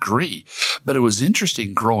that degree, but it was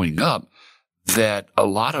interesting growing up that a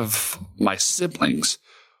lot of my siblings,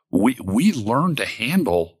 we learned to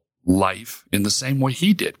handle life in the same way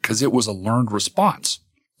he did, because it was a learned response.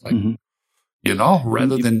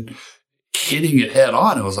 Rather than hitting it head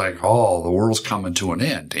on, it was like, oh, the world's coming to an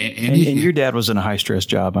end. And your dad was in a high stress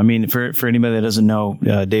job. I mean, for anybody that doesn't know,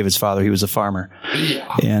 David's father, he was a farmer.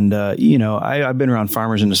 Yeah. And, I've been around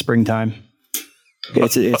farmers in the springtime.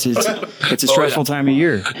 It's a stressful time of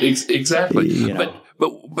year. Exactly.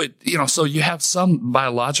 But so you have some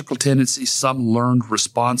biological tendencies, some learned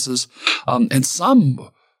responses, and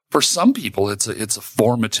for some people, it's a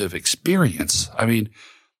formative experience. I mean,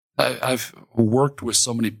 I've worked with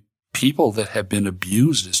so many people that have been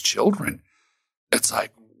abused as children. It's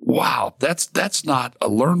like, wow, that's not a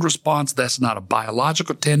learned response. That's not a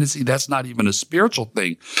biological tendency. That's not even a spiritual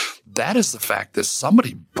thing. That is the fact that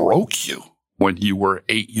somebody broke you when you were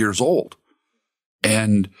 8 years old.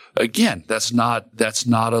 And again, that's not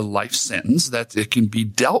a life sentence, that it can be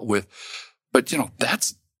dealt with. But, so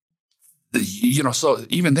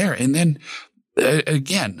even there. And then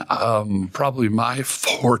again, probably my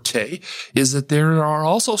forte is that there are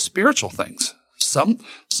also spiritual things. Some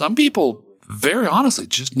people very honestly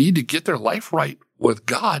just need to get their life right with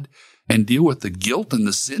God and deal with the guilt and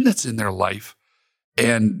the sin that's in their life.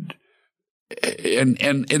 And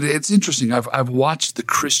it's interesting. I've watched the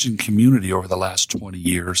Christian community over the last 20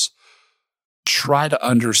 years try to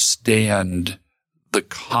understand the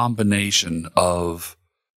combination of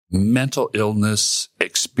mental illness,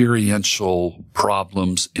 experiential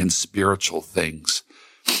problems, and spiritual things.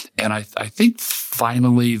 And I think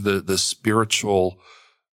finally the spiritual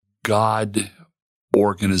God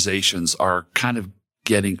organizations are kind of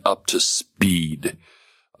getting up to speed,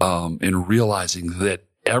 and realizing that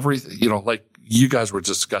everything, like you guys were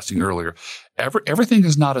discussing earlier, everything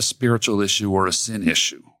is not a spiritual issue or a sin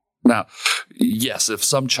issue. Now, yes, if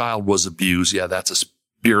some child was abused, yeah, that's a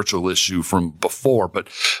spiritual issue from before, but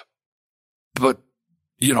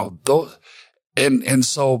those, and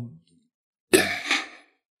so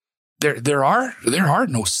there are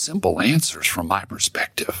no simple answers from my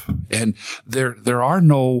perspective, and there are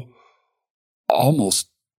no almost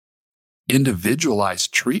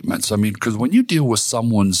individualized treatments. I mean, because when you deal with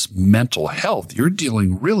someone's mental health, you're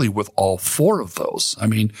dealing really with all four of those. I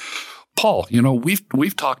mean, Paul,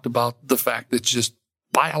 we've talked about the fact that just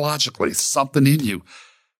biologically something in you,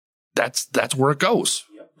 that's where it goes.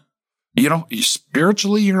 Yep.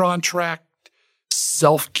 Spiritually, you're on track.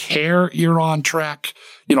 Self-care, you're on track.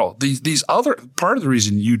 These other, part of the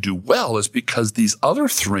reason you do well is because these other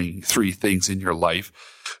three things in your life,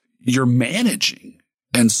 you're managing.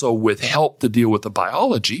 And so with help to deal with the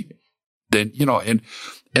biology, then,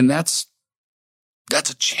 and that's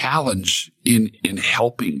a challenge in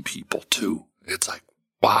helping people too. It's like,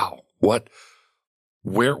 wow,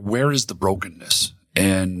 where is the brokenness?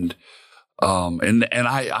 And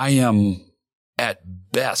I am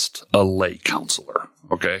at best a lay counselor.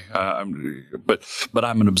 Okay. But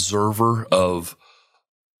I'm an observer of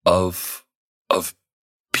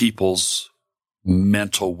people's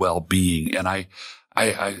mental well-being. And I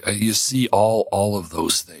you see all of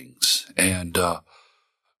those things. And,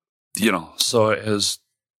 so as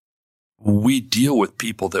we deal with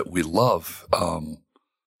people that we love,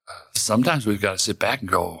 sometimes we've got to sit back and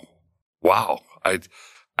go, wow, I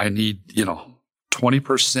need,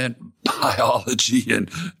 20% biology and,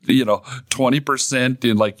 20%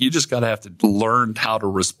 in, like, you just got to have to learn how to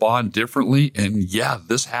respond differently. And yeah,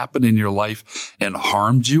 this happened in your life and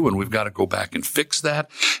harmed you. And we've got to go back and fix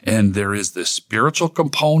that. And there is this spiritual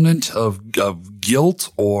component of guilt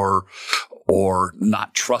or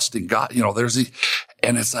not trusting God.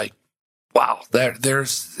 And it's like, wow,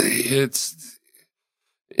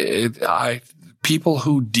 people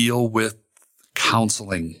who deal with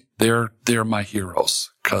counseling, they're my heroes.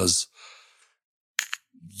 'Cause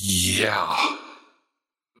yeah,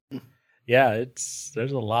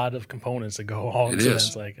 there's a lot of components that go on. It is.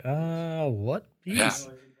 It's like, what piece?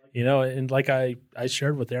 Yeah. And like I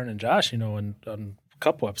shared with Aaron and Josh, and on a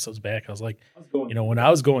couple episodes back, I was like, when I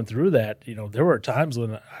was going through that, there were times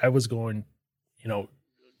when I was going,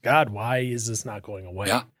 God, why is this not going away?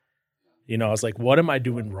 Yeah. I was like, what am I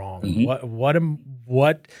doing wrong? Mm-hmm.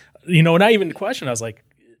 And I even questioned, I was like,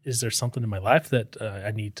 is there something in my life that I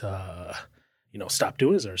need to, stop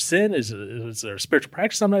doing? Is there a sin? Is there a spiritual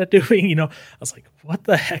practice I'm not doing? I was like, what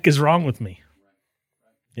the heck is wrong with me?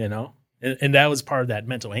 And that was part of that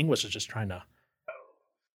mental anguish, is just trying to.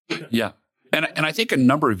 Yeah. And I think a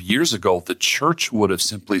number of years ago, the church would have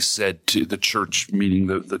simply said to the church, meaning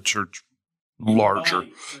the church larger,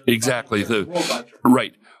 exactly,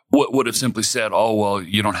 right, what would have simply said, oh, well,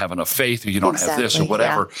 you don't have enough faith, or you don't have this or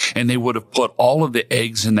whatever. Yeah. And they would have put all of the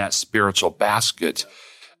eggs in that spiritual basket.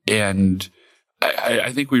 And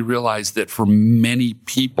I think we realized that for many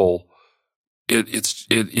people, it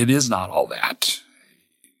is not all that.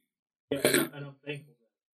 Yeah, I don't think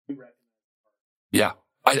we recognize. Yeah,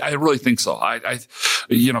 I really think so.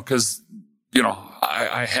 Because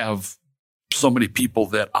I have so many people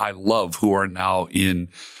that I love who are now in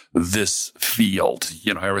this field,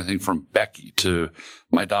 everything from Becky to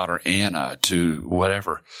my daughter Anna to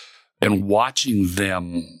whatever, and watching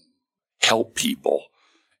them help people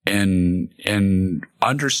and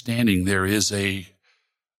understanding there is a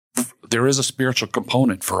spiritual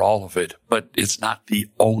component for all of it, but it's not the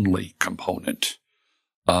only component.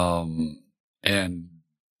 And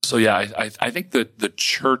so, yeah, I think that the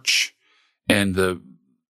church and the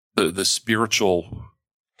spiritual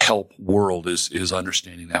help world is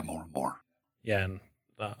understanding that more and more. Yeah, and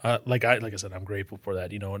like I said, I'm grateful for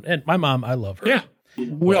that. And my mom, I love her. Yeah,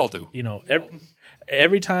 we all do.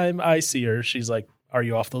 Every time I see her, she's like, "Are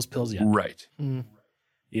you off those pills yet?" Right.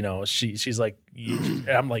 Mm-hmm. She's like,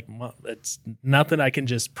 I'm like, Mom, it's nothing I can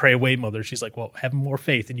just pray away, Mother. She's like, well, have more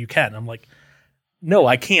faith, and you can. I'm like, no,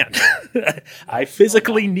 I can't. I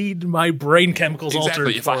physically need my brain chemicals altered.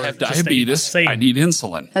 Exactly. If I have diabetes, I need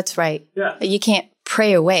insulin. That's right. Yeah. You can't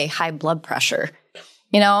pray away high blood pressure.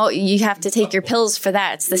 You have to take your pills for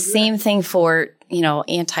that. It's the same thing for,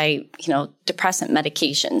 depressant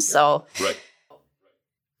medications. So, right.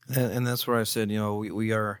 And that's where I said,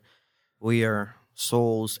 we are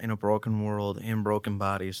souls in a broken world, in broken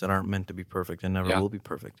bodies that aren't meant to be perfect and never will be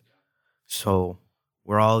perfect. So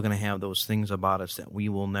we're all going to have those things about us that we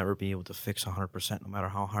will never be able to fix 100%, no matter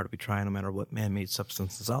how hard we try, no matter what man-made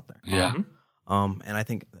substances out there. Yeah. And I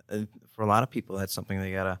think for a lot of people, that's something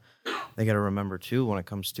they gotta remember too when it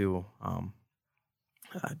comes to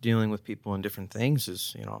dealing with people and different things.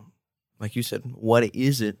 Is like you said, what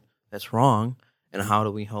is it that's wrong, and how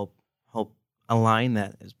do we help align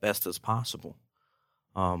that as best as possible?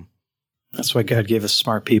 That's why God gave us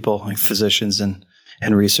smart people like physicians and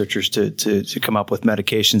researchers to come up with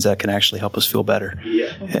medications that can actually help us feel better.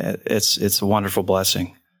 Yeah, it's a wonderful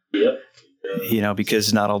blessing. Yep.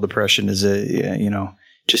 Because not all depression is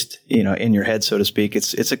just in your head, so to speak.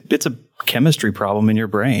 It's a chemistry problem in your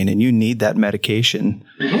brain, and you need that medication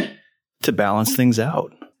to balance things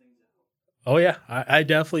out. Oh yeah, I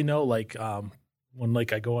definitely know. Like when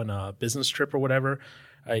I go on a business trip or whatever,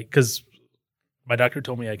 because my doctor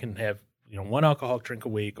told me I can have one alcoholic drink a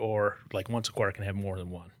week, or like once a quarter I can have more than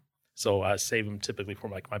one. So I save them typically for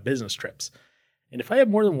like my business trips. And if I have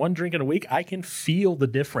more than one drink in a week, I can feel the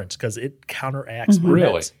difference because it counteracts my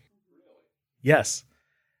meds. Yes.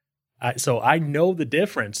 So I know the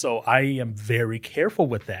difference. So I am very careful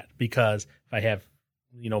with that, because if I have,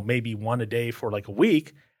 maybe one a day for like a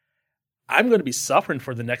week, I'm going to be suffering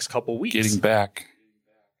for the next couple of weeks. Getting back.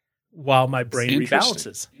 While my brain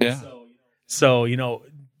rebalances. Yeah. So,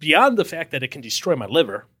 beyond the fact that it can destroy my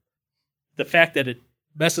liver, the fact that it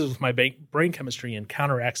messes with my brain chemistry and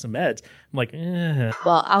counteracts the meds. I'm like,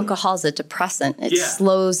 Well, alcohol is a depressant. It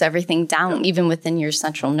slows everything down, even within your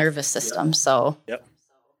central nervous system. So,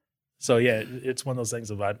 So yeah, it's one of those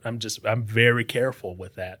things of I'm very careful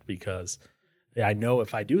with that because I know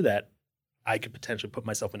if I do that, I could potentially put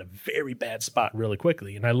myself in a very bad spot really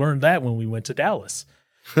quickly. And I learned that when we went to Dallas.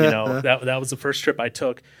 That was the first trip I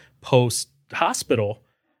took post hospital,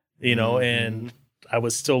 and I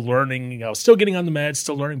was still learning. I was still getting on the meds,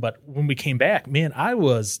 still learning. But when we came back, man, I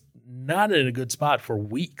was not in a good spot for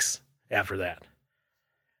weeks after that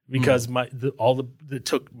because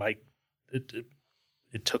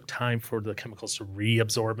it took time for the chemicals to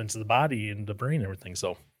reabsorb into the body and the brain and everything.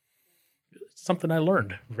 So it's something I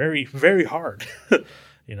learned very, very hard,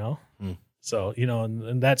 So,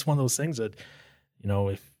 and that's one of those things that,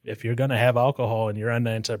 if you're going to have alcohol and you're on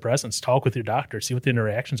antidepressants, talk with your doctor, see what the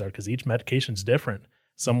interactions are, because each medication is different.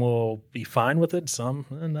 Some will be fine with it, some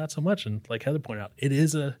not so much. And like Heather pointed out, it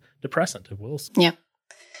is a depressant. It will. Yeah.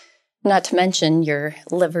 Not to mention your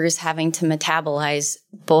liver's having to metabolize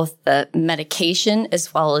both the medication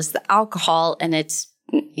as well as the alcohol. And it's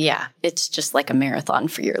just like a marathon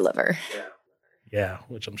for your liver. Yeah,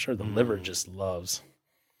 which I'm sure the liver just loves.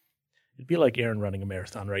 It'd be like Aaron running a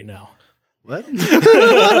marathon right now. What?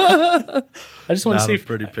 I just want to see a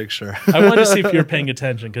pretty picture. I wanted to see if you're paying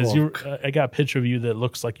attention because I got a picture of you that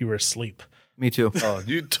looks like you were asleep. Me too. Oh,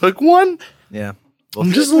 you took one? Yeah. Well,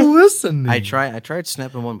 I'm just listening. I tried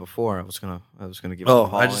snapping one before. I was gonna give it a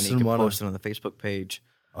call and he could post it on the Facebook page.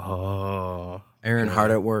 Oh, Aaron hard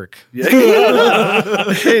at work. Yeah.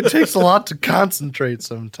 It takes a lot to concentrate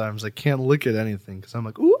sometimes. I can't look at anything because I'm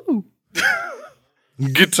like, ooh.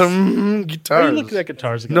 Get some guitars. Are you looking at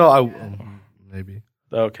guitars again? No, maybe.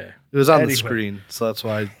 Okay. It was on the screen, so that's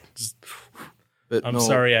why I just... I'm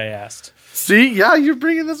sorry I asked. See? Yeah, you're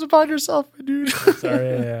bringing this upon yourself, my dude. I'm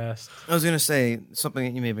sorry I asked. I was going to say, something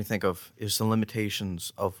that you made me think of is the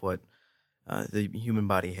limitations of what the human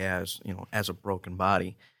body has, as a broken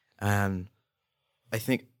body. And I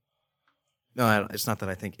think... No, it's not that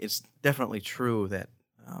I think. It's definitely true that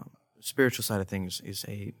spiritual side of things is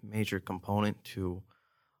a major component to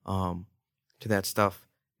that stuff,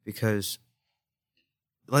 because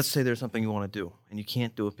let's say there's something you want to do and you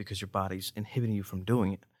can't do it because your body's inhibiting you from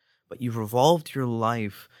doing it, but you've revolved your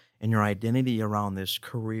life and your identity around this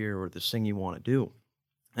career or this thing you want to do.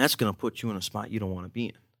 That's going to put you in a spot you don't want to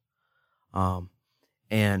be in.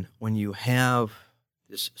 And when you have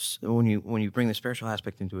this, when you bring the spiritual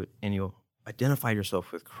aspect into it and you identify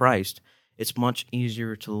yourself with Christ, it's much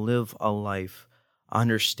easier to live a life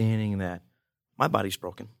understanding that my body's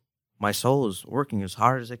broken. My soul is working as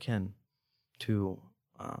hard as it can to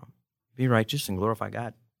be righteous and glorify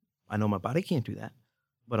God. I know my body can't do that,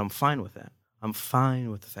 but I'm fine with that. I'm fine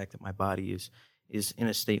with the fact that my body is in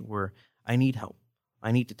a state where I need help.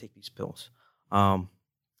 I need to take these pills.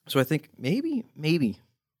 So I think maybe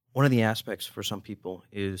one of the aspects for some people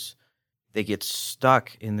is they get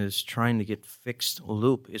stuck in this trying to get fixed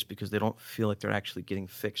loop is because they don't feel like they're actually getting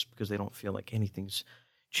fixed, because they don't feel like anything's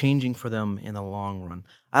changing for them in the long run.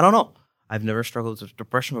 I don't know. I've never struggled with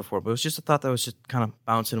depression before, but it was just a thought that was just kind of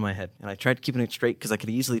bouncing in my head. And I tried keeping it straight because I could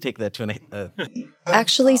easily take that to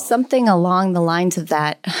Actually, something along the lines of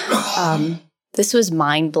that, this was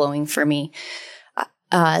mind-blowing for me.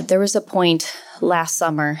 There was a point last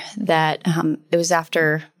summer that it was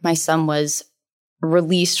after my son was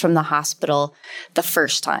released from the hospital the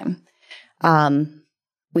first time.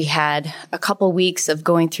 We had a couple weeks of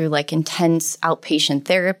going through like intense outpatient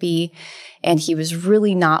therapy, and he was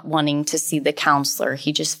really not wanting to see the counselor.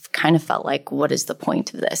 He just kind of felt like, what is the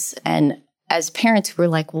point of this? And as parents, we were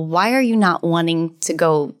like, well, why are you not wanting to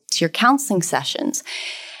go to your counseling sessions?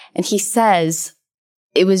 And he says,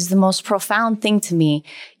 it was the most profound thing to me.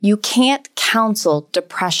 You can't counsel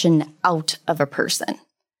depression out of a person.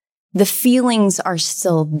 The feelings are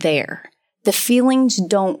still there. The feelings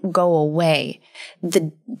don't go away.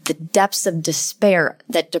 The depths of despair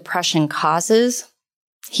that depression causes,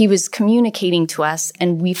 he was communicating to us,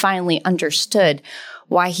 and we finally understood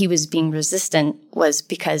why he was being resistant was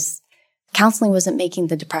because counseling wasn't making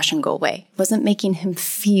the depression go away. It wasn't making him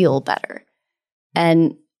feel better.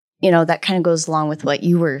 And, that kind of goes along with what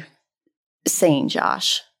you were saying,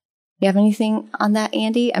 Josh. You have anything on that,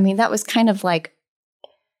 Andy? I mean, that was kind of like,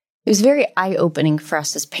 it was very eye-opening for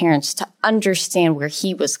us as parents to understand where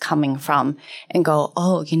he was coming from and go,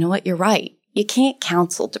 oh, you know what? You're right. You can't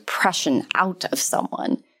counsel depression out of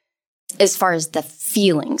someone as far as the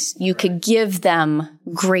feelings. You could give them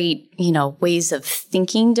great, ways of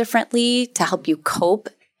thinking differently to help you cope.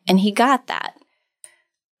 And he got that.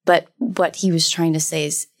 But what he was trying to say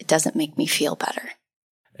is, it doesn't make me feel better.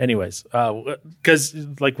 anyways, because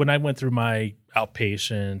like when I went through my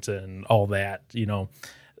outpatient and all that,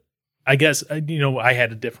 I guess, I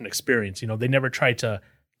had a different experience. They never tried to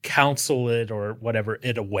counsel it or whatever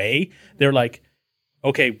it away. They're like,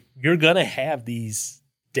 okay, you're going to have these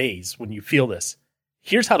days when you feel this.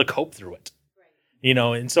 Here's how to cope through it.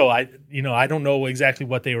 And so I don't know exactly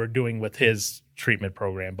what they were doing with his treatment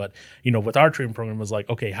program, but, with our treatment program was like,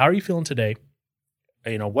 okay, how are you feeling today?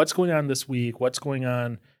 What's going on this week? What's going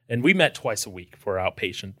on? And we met twice a week for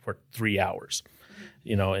outpatient for 3 hours,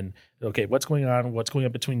 and okay, what's going on? What's going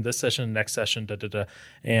on between this session and next session?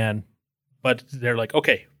 But they're like,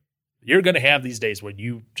 okay, you're going to have these days when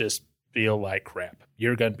you just feel like crap.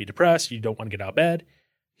 You're going to be depressed. You don't want to get out of bed.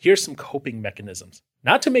 Here's some coping mechanisms,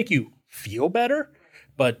 not to make you feel better,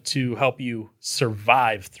 but to help you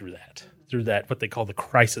survive through that, what they call the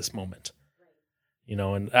crisis moment,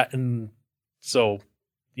 and so,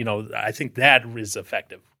 I think that is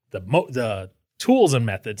effective. The tools and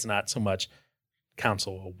methods, not so much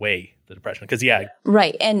counsel away the depression. Because,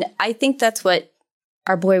 right. And I think that's what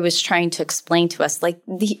our boy was trying to explain to us. Like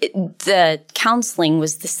the counseling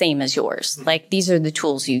was the same as yours. Like these are the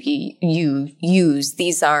tools you use.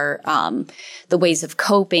 These are the ways of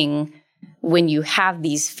coping when you have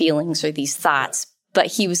these feelings or these thoughts. But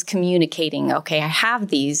he was communicating, okay, I have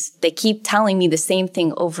these. They keep telling me the same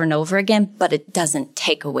thing over and over again, but it doesn't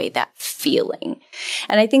take away that feeling.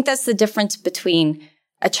 And I think that's the difference between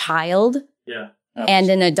a child and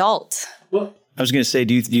an adult. Well, I was going to say,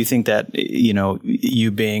 do you think that, you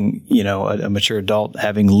being, a mature adult,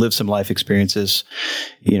 having lived some life experiences,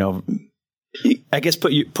 I guess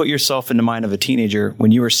put yourself in the mind of a teenager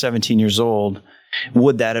when you were 17 years old,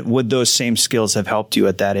 would those same skills have helped you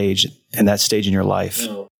at that age and that stage in your life?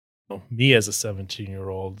 Me as a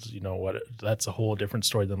 17-year-old, that's a whole different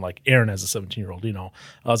story than like Aaron as a 17-year-old. I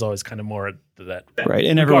was always kind of more that. Right.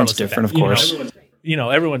 And everyone's different, of course.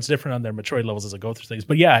 Everyone's different on their maturity levels as they go through things.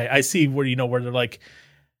 But yeah, I see where, where they're like,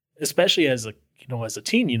 especially as a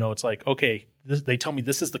teen, it's like, okay, they tell me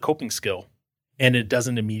this is the coping skill and it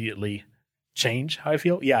doesn't immediately change how I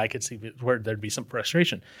feel. Yeah, I could see where there'd be some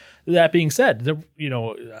frustration. That being said,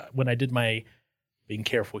 when I did my being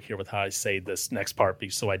careful here with how I say this next part,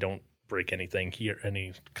 so I don't break anything here,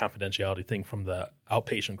 any confidentiality thing from the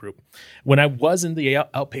outpatient group. When I was in the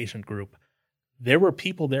outpatient group, there were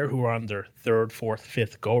people there who were on their third, fourth,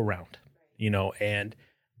 fifth go around, and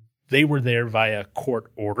they were there via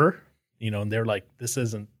court order, and they're like, this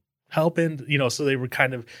isn't helping, so they were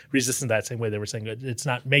kind of resisting that same way. They were saying it's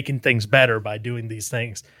not making things better by doing these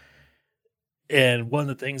things. And one of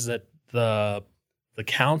the things that the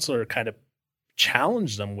counselor kind of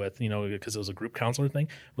challenged them with, because it was a group counselor thing,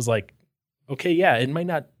 was like, okay, yeah, it might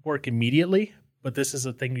not work immediately, but this is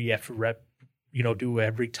a thing you have to do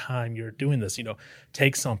every time you're doing this,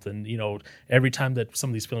 take something, every time that some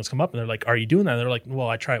of these feelings come up and they're like, are you doing that? And they're like, well,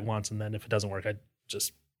 I try it once. And then if it doesn't work, I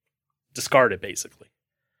just discard it basically.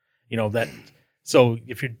 So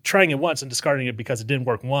if you're trying it once and discarding it because it didn't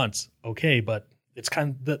work once, okay, but it's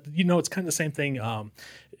kind of it's kind of the same thing.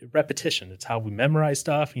 Repetition. It's how we memorize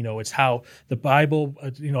stuff. It's how the Bible, I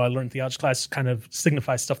learned theology class kind of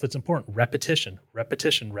signifies stuff that's important. Repetition.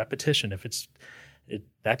 If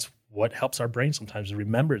that's what helps our brain sometimes to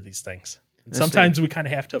remember these things. And sometimes we kind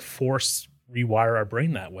of have to rewire our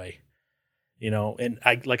brain that way, and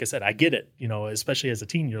like I said, I get it, especially as a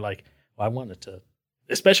teen, you're like, well, I wanted to,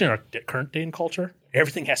 especially in our current day and culture,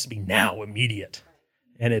 everything has to be now, immediate.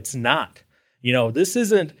 And it's not. This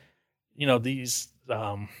isn't, these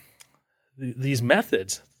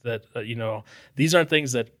methods that, these aren't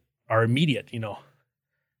things that are immediate,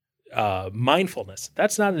 mindfulness.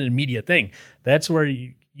 That's not an immediate thing. That's where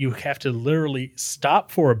you have to literally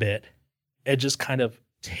stop for a bit and just kind of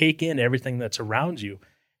take in everything that's around you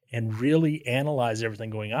and really analyze everything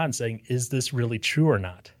going on, saying, is this really true or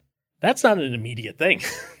not? That's not an immediate thing.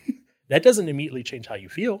 That doesn't immediately change how you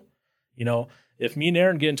feel. If me and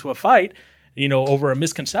Aaron get into a fight, over a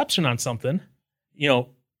misconception on something,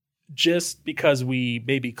 just because we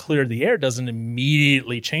maybe clear the air doesn't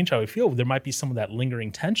immediately change how we feel. There might be some of that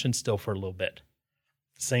lingering tension still for a little bit.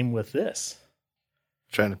 Same with this.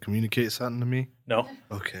 Trying to communicate something to me? No.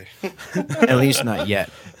 Okay. At least not yet.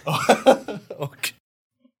 Okay.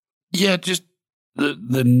 Yeah, just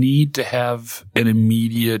the need to have an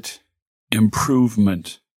immediate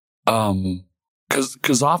improvement.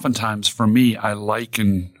 Because oftentimes for me, I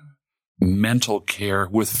liken mental care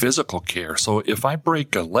with physical care. So if I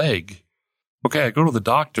break a leg, okay, I go to the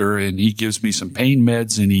doctor and he gives me some pain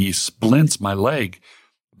meds and he splints my leg,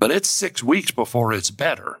 but it's 6 weeks before it's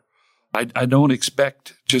better. I don't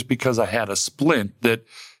expect just because I had a splint that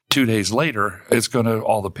 2 days later,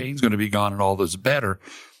 all the pain's going to be gone and all this better.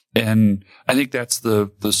 And I think that's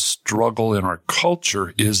the struggle in our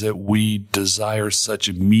culture, is that we desire such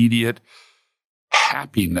immediate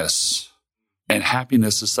happiness, and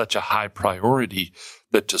happiness is such a high priority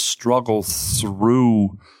that to struggle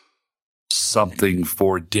through something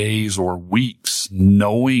for days or weeks,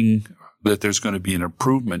 knowing that there's going to be an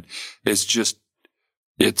improvement, is just,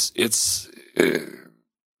 it's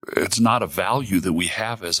not a value that we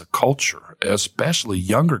have as a culture, especially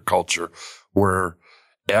younger culture, where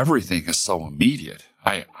everything is so immediate.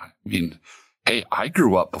 I mean, hey, I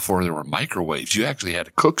grew up before there were microwaves. You actually had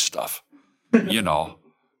to cook stuff,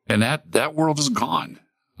 and that world is gone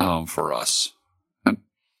for us.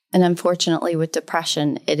 And unfortunately, with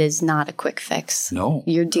depression, it is not a quick fix. No.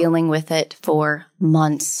 You're dealing with it for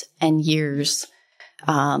months and years.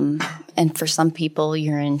 And for some people,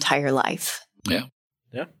 your entire life. Yeah.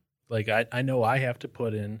 Yeah. Like I know I have to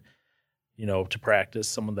put in, to practice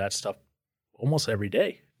some of that stuff almost every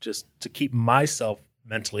day just to keep myself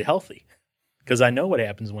mentally healthy. Because I know what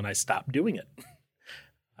happens when I stop doing it.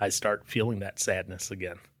 I start feeling that sadness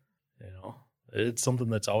again. It's something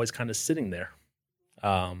that's always kind of sitting there.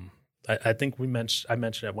 I think I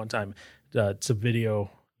mentioned at one time, it's a video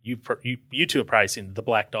you two have probably seen, The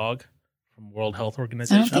Black Dog from World Health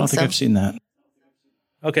Organization. I don't think I've seen that.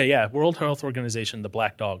 Okay, yeah, World Health Organization, The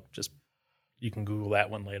Black Dog. Just you can Google that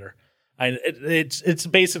one later. It's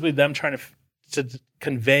basically them trying to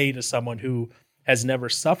convey to someone who has never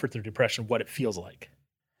suffered through depression what it feels like.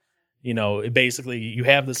 Basically, you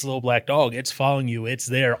have this little black dog. It's following you. It's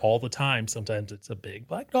there all the time. Sometimes it's a big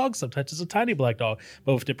black dog. Sometimes it's a tiny black dog.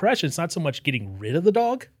 But with depression, it's not so much getting rid of the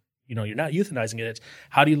dog. You're not euthanizing it. It's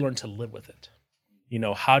how do you learn to live with it?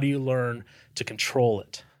 How do you learn to control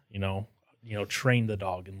it? Train the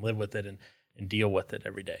dog and live with it and deal with it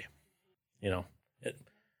every day.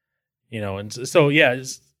 And so, yeah,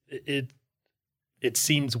 it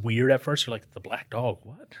seems weird at first. You're like, the black dog,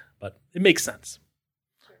 what? But it makes sense.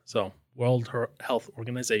 So, World Health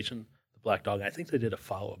Organization, The Black Dog. I think they did a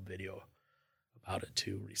follow-up video about it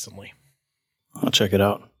too recently. I'll check it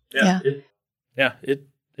out. Yeah.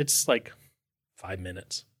 It's like 5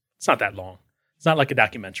 minutes. It's not that long. It's not like a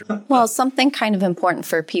documentary. Well, something kind of important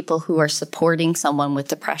for people who are supporting someone with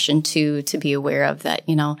depression to be aware of that,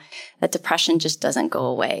 that depression just doesn't go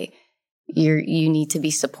away. You need to be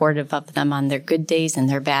supportive of them on their good days and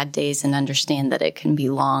their bad days, and understand that it can be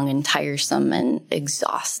long and tiresome and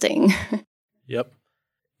exhausting. Yep.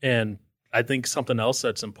 And I think something else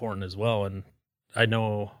that's important as well, and I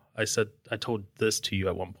know I told this to you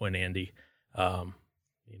at one point, Andy,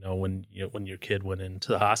 when your kid went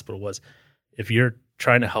into the hospital, was if you're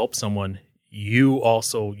trying to help someone, you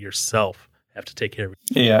also yourself have to take care of it.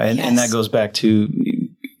 Yeah, and that goes back to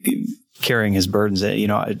carrying his burdens.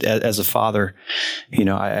 As a father,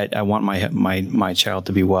 I want my child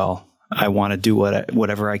to be well. I want to do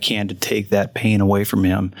whatever I can to take that pain away from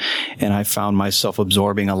him. And I found myself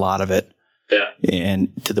absorbing a lot of it. Yeah.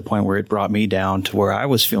 And to the point where it brought me down to where I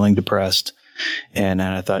was feeling depressed. And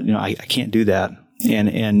I thought, I can't do that.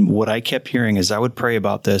 And what I kept hearing as I would pray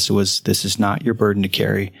about this is not your burden to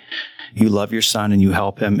carry. You love your son and you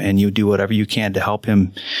help him and you do whatever you can to help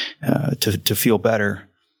him to feel better.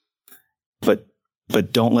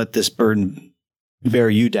 But don't let this burden bear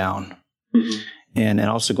you down. Mm-hmm. And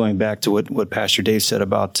also going back to what Pastor Dave said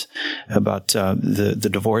about the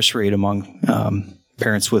divorce rate among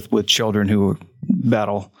parents with children who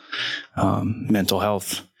battle mental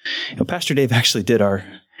health. Pastor Dave actually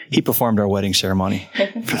he performed our wedding ceremony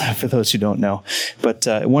for those who don't know. But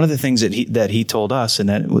one of the things that he told us, and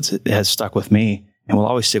that has stuck with me and will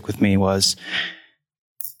always stick with me, was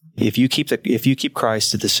if you keep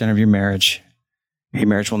Christ at the center of your marriage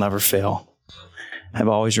will never fail. I've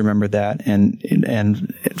always remembered that,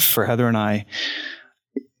 and for Heather and I,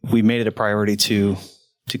 we made it a priority to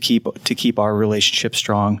keep our relationship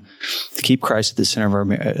strong, to keep Christ at the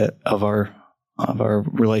center of our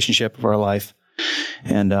relationship, of our life,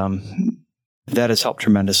 and that has helped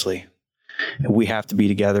tremendously. We have to be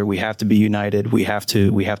together. We have to be united. We have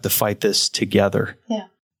to fight this together. Yeah,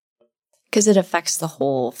 because it affects the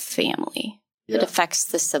whole family. Yeah. It affects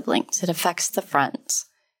the siblings. It affects the friends,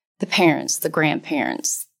 the parents, the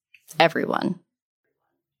grandparents, everyone.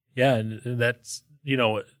 Yeah, and that's,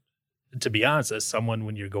 to be honest, as someone,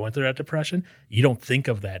 when you're going through that depression, you don't think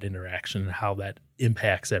of that interaction and how that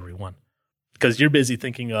impacts everyone. Because you're busy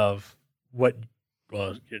thinking of what's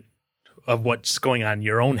going on in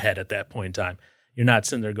your own head at that point in time. You're not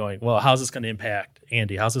sitting there going, well, how's this going to impact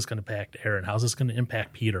Andy? How's this going to impact Aaron? How's this going to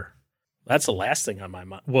impact Peter? That's the last thing on my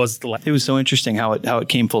mind. It was so interesting how it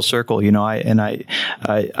came full circle. You know,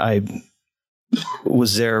 I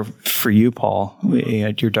was there for you, Paul,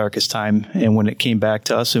 at your darkest time, and when it came back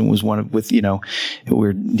to us, and was we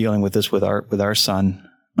were dealing with this with our son.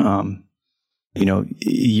 You know,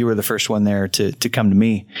 you were the first one there to come to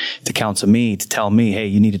me, to counsel me, to tell me, hey,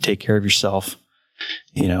 you need to take care of yourself.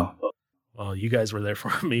 You know. Well, you guys were there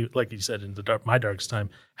for me, like you said, in my darkest time.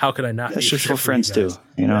 How could I not? That's just what friends do.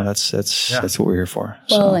 You know, that's what we're here for.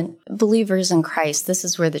 Well, and believers in Christ, this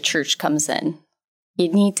is where the church comes in.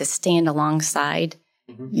 You need to stand alongside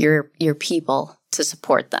your people to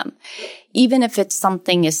support them. Even if it's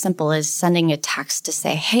something as simple as sending a text to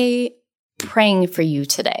say, hey, praying for you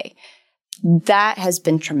today. That has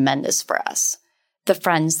been tremendous for us. The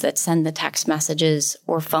friends that send the text messages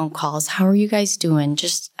or phone calls, how are you guys doing?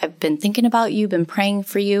 I've been thinking about you, been praying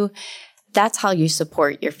for you. That's how you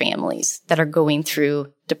support your families that are going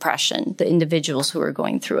through depression, the individuals who are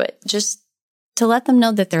going through it. Just to let them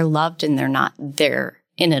know that they're loved and they're not there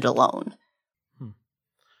in it alone.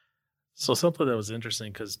 So something that was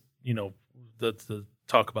interesting, because, you know, the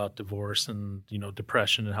talk about divorce and, you know,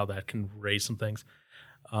 depression and how that can raise some things.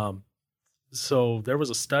 So there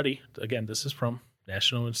was a study, again, this is from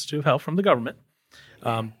National Institute of Health, from the government.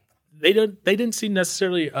 They didn't see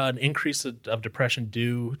necessarily an increase of depression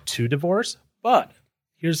due to divorce, but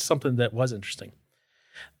here's something that was interesting.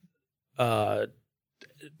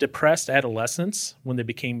 Depressed adolescents, when they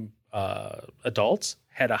became adults,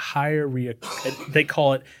 had a higher, they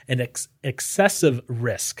call it an excessive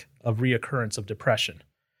risk of reoccurrence of depression.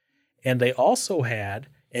 And they also had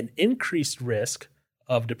an increased risk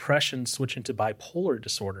of depression switching to bipolar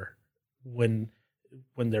disorder when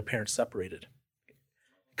their parents separated,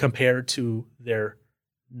 compared to their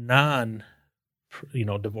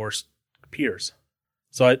divorced peers.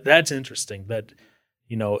 So that's interesting that,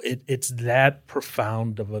 you know, it's that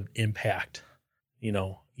profound of an impact, you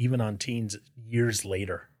know, even on teens years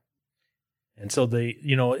later. And so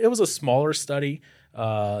it was a smaller study,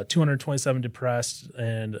 227 depressed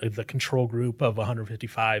and the control group of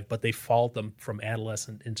 155, but they followed them from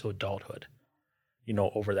adolescent into adulthood, you know,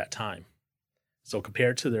 over that time. So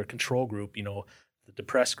compared to their control group, you know, the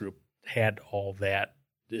depressed group had all that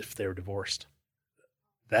if they're divorced.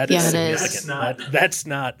 That is significant. That's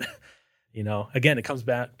not, you know, again, it comes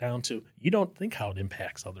back down to, you don't think how it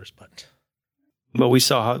impacts others, but we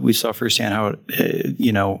saw firsthand how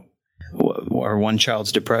you know, our one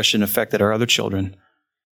child's depression affected our other children,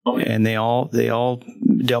 and they all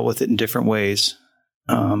dealt with it in different ways.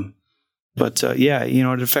 But yeah, you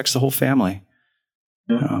know, it affects the whole family.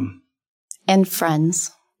 And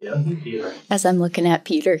friends. Yeah. As I'm looking at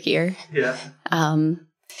Peter here. Yeah.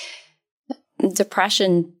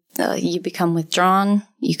 Depression, you become withdrawn,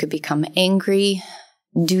 you could become angry,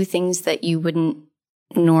 do things that you wouldn't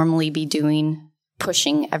normally be doing,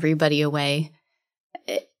 pushing everybody away.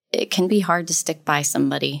 It can be hard to stick by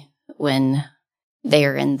somebody when they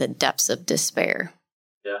are in the depths of despair.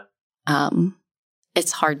 Yeah.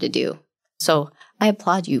 It's hard to do. So I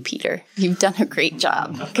applaud you, Peter. You've done a great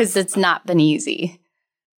job, because it's not been easy.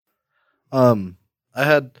 I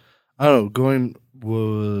don't know, going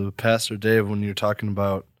with Pastor Dave when you're talking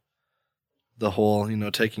about the whole, you know,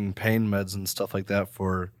 taking pain meds and stuff like that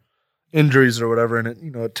for injuries or whatever, and it,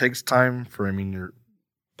 you know, it takes time for, your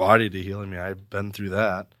body to heal. I've been through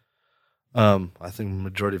that. I think the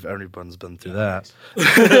majority of everyone's been through that.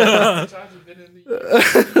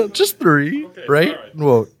 Just 3, okay, right? Right?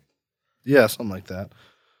 Well, yeah, something like that.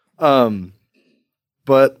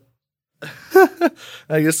 But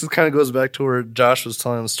I guess it kind of goes back to where Josh was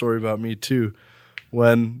telling the story about me too,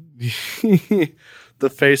 when the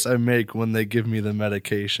face I make when they give me the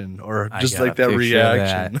medication, or just like that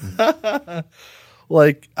reaction.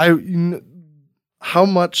 Like how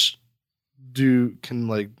much can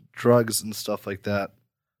like drugs and stuff like that,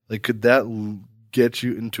 like could that get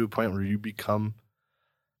you into a point where you become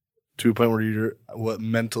to a point where you're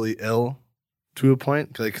mentally ill to a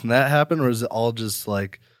point? Like, can that happen, or is it all just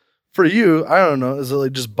like, for you, I don't know, is it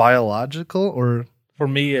like just biological, or? For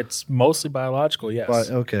me, it's mostly biological, yes.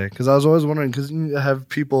 Okay, because I was always wondering, because you have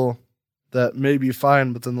people that may be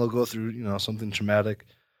fine, but then they'll go through, you know, something traumatic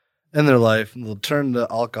in their life, and they'll turn to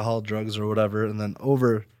alcohol, drugs, or whatever, and then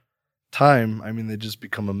over time, they just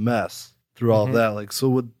become a mess through all of that. Like,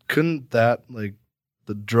 so couldn't that, like,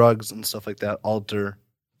 the drugs and stuff like that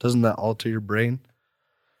doesn't that alter your brain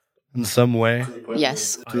in some way?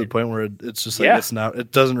 Yes. To the point where it's just like,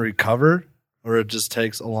 it doesn't recover, or it just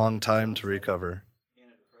takes a long time to recover.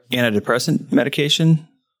 Antidepressant medication?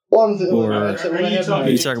 Or are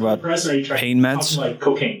you talking about pain meds? Like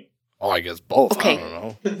cocaine. Oh, I guess both. Okay. I don't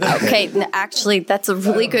know. Okay, actually, that's a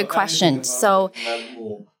really good question. So,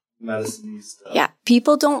 Medicine stuff. yeah,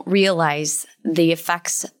 people don't realize the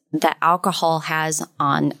effects that alcohol has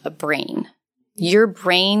on a brain. Your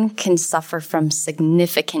brain can suffer from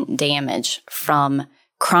significant damage from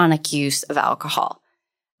chronic use of alcohol.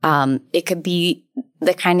 It could be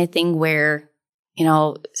the kind of thing where, you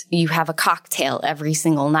know, you have a cocktail every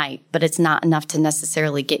single night, but it's not enough to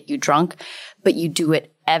necessarily get you drunk, but you do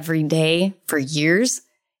it every day for years.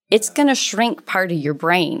 It's going to shrink part of your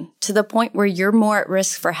brain to the point where you're more at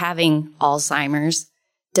risk for having Alzheimer's,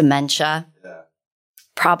 dementia,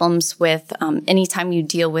 problems with anytime you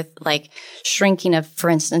deal with like shrinking of, for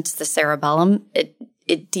instance, the cerebellum,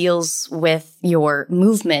 it deals with your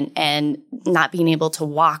movement and not being able to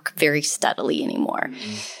walk very steadily anymore.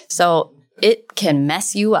 So it can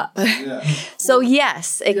mess you up. So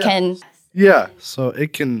yes, it can. Yeah, so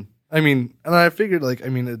it can. I mean, and I figured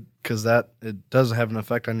because it does have an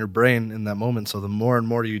effect on your brain in that moment. So the more and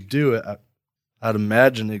more you do it, I'd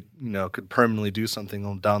imagine it, could permanently do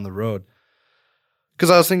something down the road. Because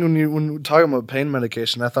I was thinking when we were talking about pain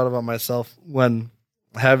medication, I thought about myself when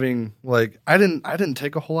having I didn't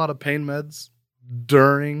take a whole lot of pain meds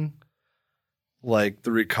during the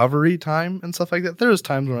recovery time and stuff like that. There was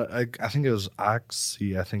times when I think it was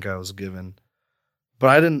Oxy I think I was given, but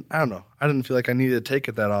I don't know. I didn't feel like I needed to take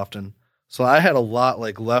it that often. So I had a lot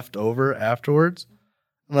left over afterwards.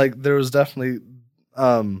 There was definitely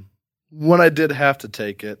when I did have to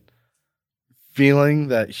take it, feeling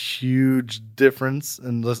that huge difference,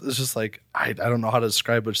 and it's just I don't know how to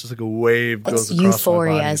describe it. It's just a wave goes across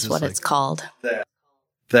euphoria my body. is what it's called.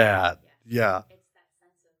 That yeah.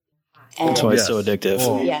 That's why it's so addictive.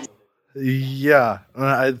 Oh. Yeah.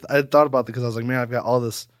 And I thought about that because I was like, man, I've got all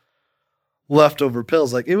this leftover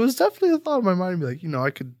pills. It was definitely a thought in my mind to be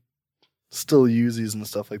I could still use these and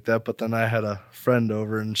stuff like that. But then I had a friend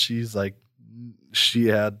over, and she's she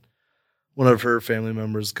had one of her family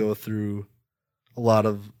members go through a lot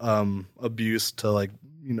of abuse to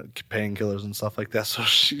painkillers and stuff like that. So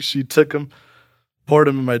she took them, poured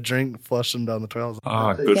them in my drink, flushed them down the toilet.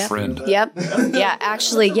 Good friend. Yep. Yeah,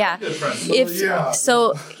 actually, yeah.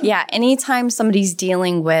 Anytime somebody's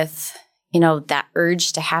dealing with, that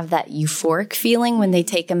urge to have that euphoric feeling when they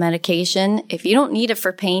take a medication, if you don't need it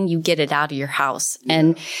for pain, you get it out of your house.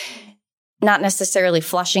 And not necessarily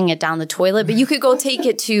flushing it down the toilet, but you could go take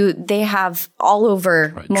it to, they have all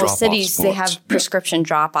over most cities, they have prescription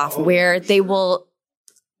drop-off where they will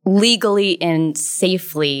legally and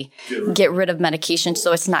safely get rid of medication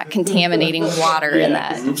so it's not contaminating water in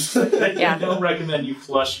that. Yeah. I don't recommend you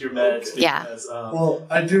flush your meds because, well,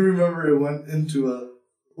 I do remember it went into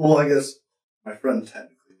I guess my friend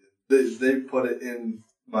technically did. They put it in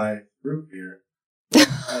my root beer,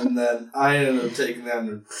 and then I ended up taking that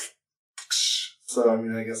and so,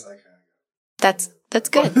 I guess I kind of That's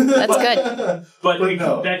good. That's good. But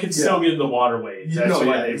no, that could still get in the waterways. That's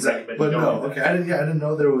why they recommend. But no, okay. I didn't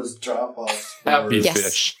know there was drop-offs. Happy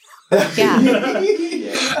fish.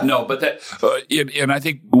 Yeah. No, but that, and I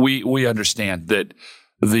think we understand that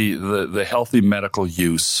the healthy medical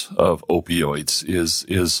use of opioids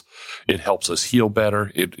is it helps us heal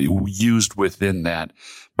better. It used within that,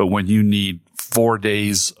 but when you need 4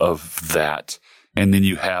 days of that, and then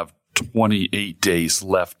you have 28 days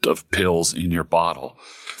left of pills in your bottle.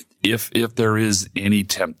 If there is any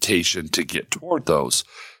temptation to get toward those,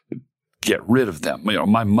 get rid of them.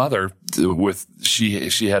 My mother,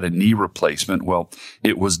 she had a knee replacement. Well,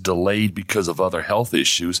 it was delayed because of other health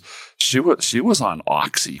issues. She was on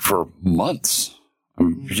Oxy for months.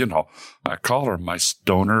 I call her my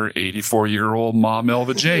stoner 84-year-old mom,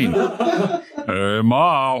 Elva Jane. Hey,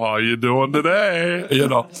 Mom, how you doing today?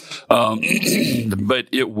 But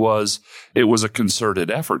it was a concerted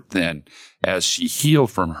effort then, as she healed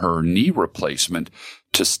from her knee replacement,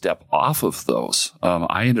 to step off of those.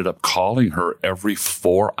 I ended up calling her every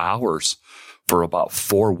 4 hours for about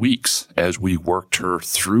 4 weeks as we worked her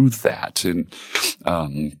through that, and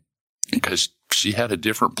because she had a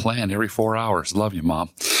different plan every 4 hours. Love you, Mom.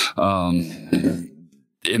 And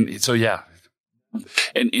so, yeah.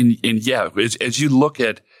 And yeah, as you look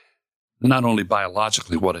at not only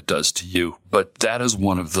biologically what it does to you, but that is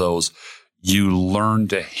one of those you learn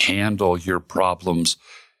to handle your problems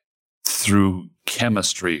through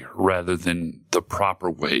chemistry rather than the proper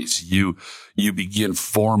ways. You begin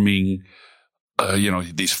forming,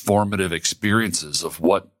 these formative experiences of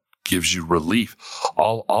what gives you relief.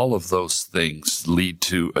 All of those things lead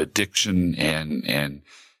to addiction and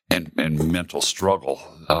mental struggle.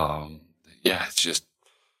 It's just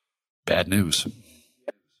bad news.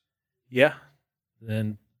 Yeah.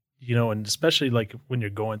 And and especially like when you're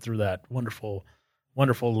going through that wonderful,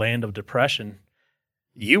 wonderful land of depression,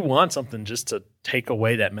 you want something just to take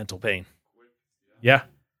away that mental pain. Yeah.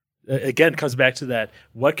 Again, it comes back to that.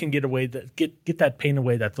 What can get get that pain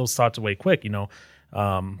away, those thoughts away quick,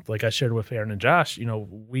 like I shared with Aaron and Josh,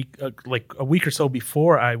 like a week or so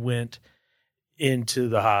before I went into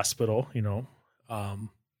the hospital,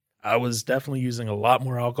 I was definitely using a lot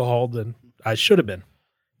more alcohol than I should have been,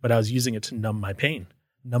 but I was using it to numb my pain,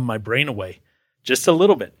 numb my brain away just a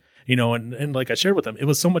little bit, and like I shared with them, it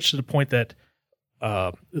was so much to the point that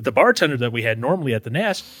the bartender that we had normally at the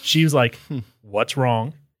Nash, she was like, "What's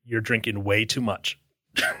wrong? You're drinking way too much."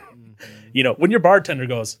 When your bartender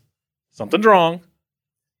goes, "Something's wrong,"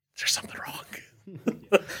 there's something wrong.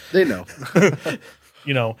 They know.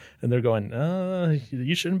 And they're going,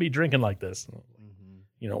 you shouldn't be drinking like this.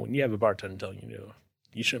 When you have a bartender telling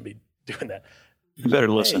you shouldn't be doing that. You better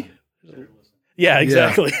listen. Yeah,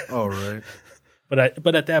 exactly. Yeah. All right.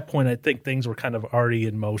 But at that point, I think things were kind of already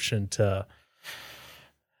in motion to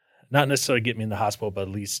not necessarily get me in the hospital, but at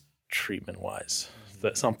least treatment-wise,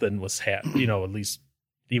 that something was happening, at least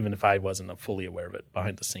even if I wasn't fully aware of it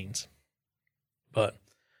behind the scenes. But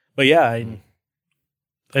yeah,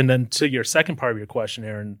 and then to your second part of your question,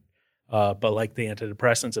 Aaron, but like the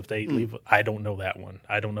antidepressants, if they leave, I don't know that one.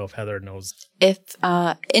 I don't know if Heather knows. If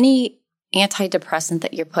any antidepressant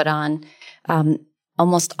that you're put on,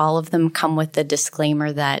 almost all of them come with the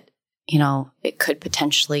disclaimer that, it could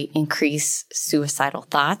potentially increase suicidal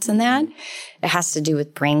thoughts in that. It has to do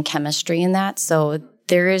with brain chemistry in that. So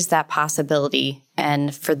there is that possibility.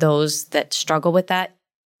 And for those that struggle with that,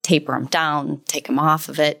 taper them down, take them off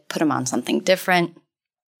of it, put them on something different.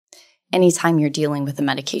 Anytime you're dealing with a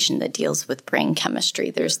medication that deals with brain chemistry,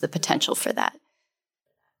 there's the potential for that.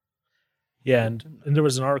 Yeah, and there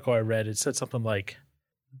was an article I read. It said something like,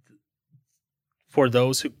 for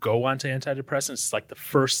those who go onto antidepressants, it's like the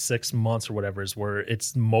first 6 months or whatever is where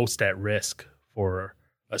it's most at risk for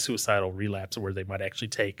a suicidal relapse, or where they might actually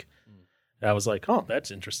take. And I was like, oh,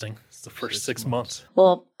 that's interesting. It's the first 6 months.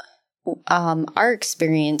 Well, our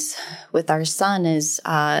experience with our son is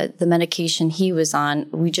the medication he was on.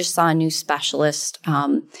 We just saw a new specialist.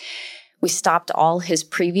 We stopped all his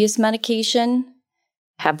previous medication,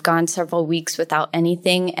 have gone several weeks without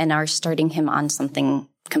anything, and are starting him on something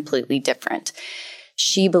completely different.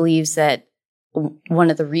 She believes that one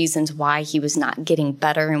of the reasons why he was not getting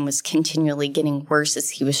better and was continually getting worse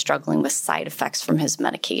is he was struggling with side effects from his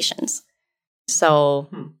medications. So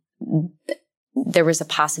there was a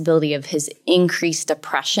possibility of his increased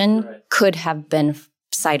depression could have been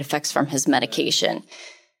side effects from his medication.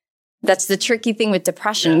 That's the tricky thing with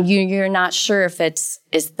depression. Yeah. You're not sure if is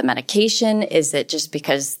the medication, is it just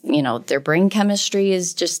because, their brain chemistry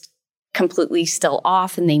is just completely still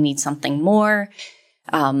off and they need something more.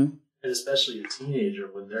 And especially a teenager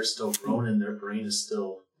when they're still growing and their brain is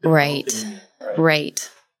still right.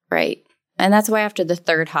 And that's why after the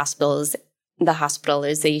third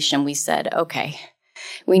hospitalization, we said, okay,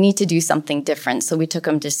 we need to do something different. So we took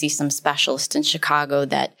him to see some specialists in Chicago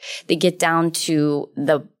that they get down to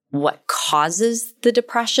what causes the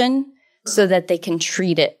depression so that they can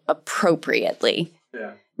treat it appropriately.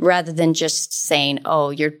 Yeah. Rather than just saying, oh,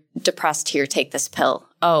 you're depressed, here, take this pill.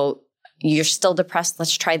 Oh, you're still depressed,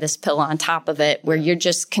 let's try this pill on top of it, where you're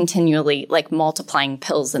just continually like multiplying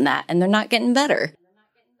pills in that, and they're not getting better.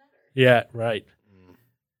 Yeah, right.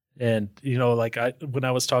 And, when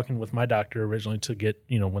I was talking with my doctor originally to get,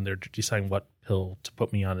 when they're deciding what pill to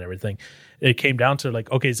put me on and everything, it came down to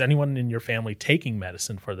like, okay, is anyone in your family taking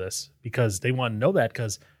medicine for this? Because they want to know that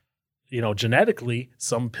because, genetically,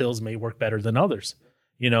 some pills may work better than others.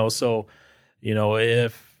 So,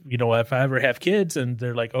 if I ever have kids and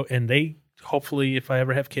they're like, oh, and they hopefully, if I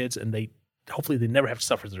ever have kids and hopefully they never have to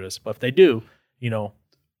suffer through this. But if they do,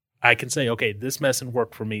 I can say, okay, this medicine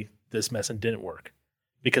worked for me. This medicine didn't work,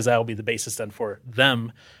 because that will be the basis then for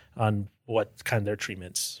them on what kind of their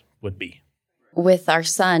treatments would be. With our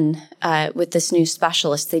son, with this new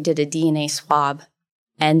specialist, they did a DNA swab.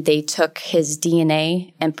 And they took his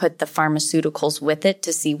DNA and put the pharmaceuticals with it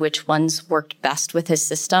to see which ones worked best with his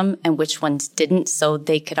system and which ones didn't. So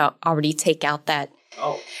they could already take out that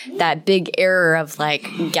big error of like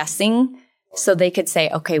guessing. So they could say,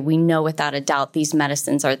 okay, we know without a doubt these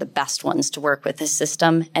medicines are the best ones to work with his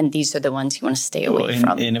system, and these are the ones you want to stay away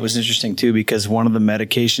from. And it was interesting, too, because one of the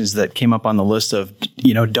medications that came up on the list of,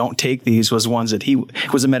 don't take these was was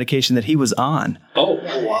a medication that he was on. Oh,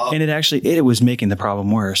 wow. And it was making the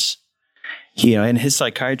problem worse. And his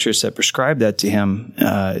psychiatrist that prescribed that to him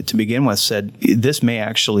to begin with said this may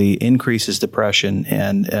actually increase his depression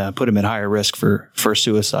and put him at higher risk for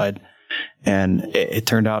suicide. And it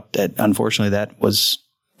turned out that unfortunately that was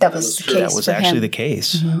the case. That was actually him. the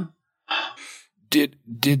case. Mm-hmm.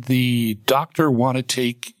 Did the doctor want to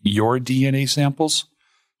take your DNA samples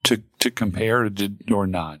to compare or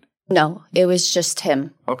not? No, it was just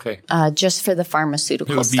him. Okay. Just for the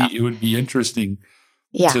pharmaceutical stuff. It would be interesting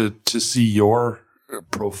Yeah. to see your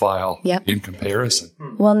profile Yep. in comparison.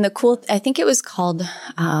 Well, and I think it was called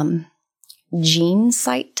gene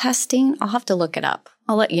site testing. I'll have to look it up.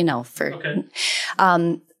 I'll let you know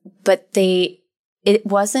but it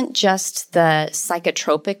wasn't just the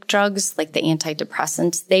psychotropic drugs, like the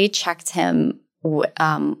antidepressants. They checked him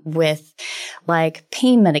with like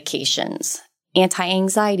pain medications,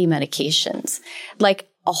 anti-anxiety medications, like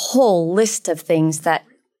a whole list of things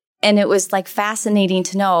and it was like fascinating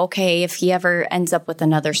to know, okay, if he ever ends up with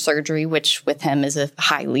another surgery, which with him is a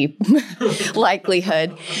highly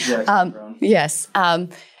likelihood. Yes.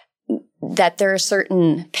 That there are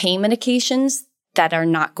certain pain medications that are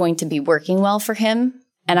not going to be working well for him.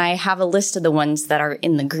 And I have a list of the ones that are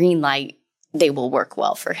in the green light. They will work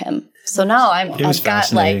well for him. So now I've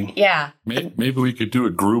got like, Maybe we could do a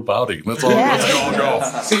group outing. Let's all go.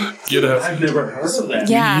 I've never heard of that.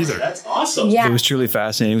 Yeah. Me either. That's awesome. Yeah. It was truly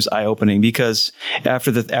fascinating. It was eye opening because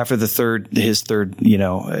after his third,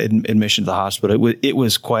 admission to the hospital, it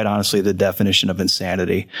was quite honestly the definition of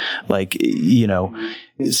insanity. Like,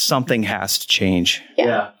 something has to change.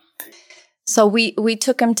 Yeah. So we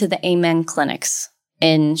took him to the Amen clinics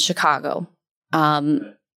in Chicago.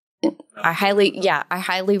 I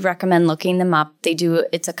highly recommend looking them up.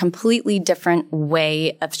 It's a completely different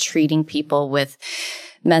way of treating people with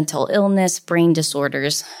mental illness, brain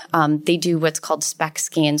disorders. They do what's called SPECT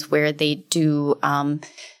scans, where they do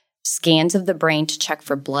scans of the brain to check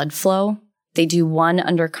for blood flow. They do one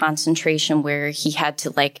under concentration where he had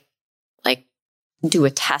to like do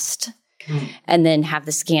a test and then have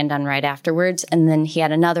the scan done right afterwards. And then he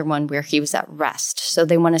had another one where he was at rest. So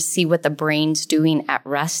they want to see what the brain's doing at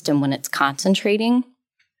rest and when it's concentrating.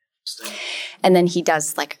 And then he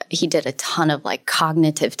did a ton of like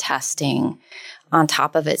cognitive testing on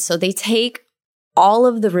top of it. So they take all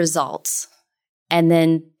of the results and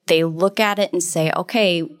then they look at it and say,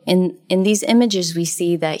 okay, in these images, we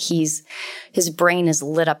see that his brain is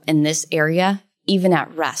lit up in this area. Even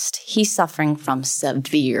at rest, he's suffering from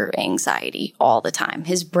severe anxiety all the time.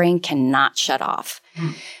 His brain cannot shut off.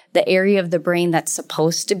 The area of the brain that's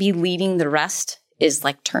supposed to be leading the rest is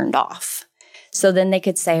like turned off. So then they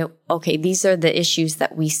could say, okay, these are the issues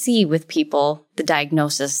that we see with people, the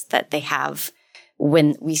diagnosis that they have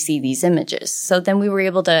when we see these images. So then we were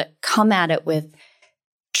able to come at it with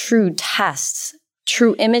true tests,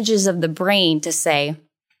 true images of the brain to say,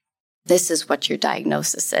 this is what your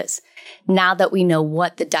diagnosis is. Now that we know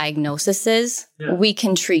what the diagnosis is, we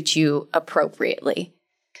can treat you appropriately.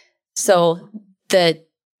 So the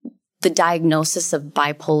diagnosis of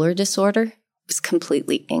bipolar disorder was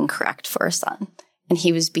completely incorrect for our son. And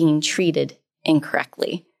he was being treated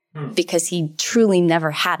incorrectly because he truly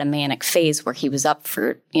never had a manic phase where he was up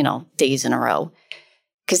for, days in a row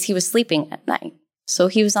because he was sleeping at night. So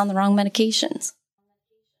he was on the wrong medications.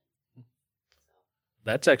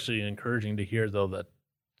 That's actually encouraging to hear, though, that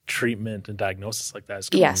treatment and diagnosis like that is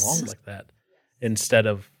coming along like that instead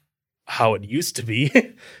of how it used to be.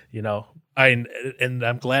 And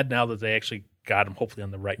I'm glad now that they actually got him hopefully on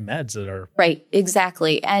the right meds that are right.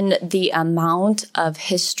 Exactly. And the amount of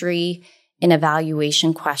history and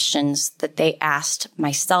evaluation questions that they asked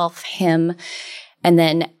myself, him, and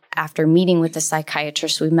then after meeting with the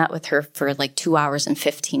psychiatrist, we met with her for like 2 hours and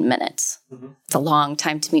 15 minutes. Mm-hmm. It's a long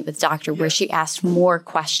time to meet with the doctor where she asked more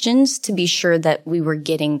questions to be sure that we were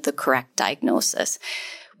getting the correct diagnosis.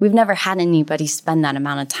 We've never had anybody spend that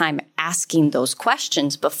amount of time asking those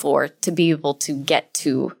questions before to be able to get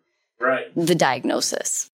to the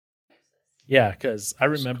diagnosis. Yeah, because I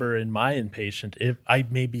remember in my inpatient, if I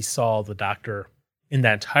maybe saw the doctor in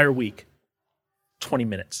that entire week, 20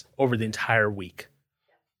 minutes over the entire week.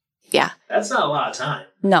 Yeah. That's not a lot of time.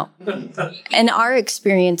 No. And our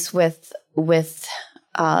experience with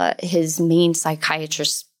his main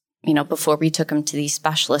psychiatrist, before we took him to these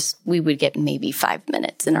specialists, we would get maybe 5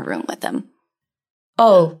 minutes in a room with him.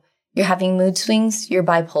 Oh, you're having mood swings? You're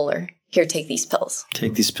bipolar. Here, take these pills.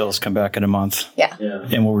 Take these pills, come back in a month. Yeah.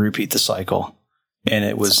 And we'll repeat the cycle. And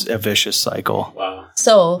it was a vicious cycle. Wow.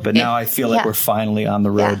 But now I feel like we're finally on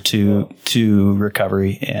the road to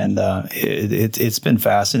recovery, and it's been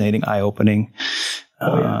fascinating, eye-opening.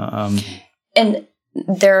 And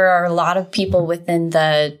there are a lot of people within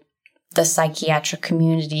the psychiatric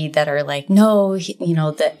community that are like, no,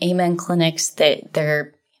 the Amen clinics,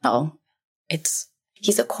 they're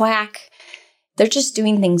he's a quack. They're just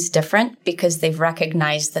doing things different because they've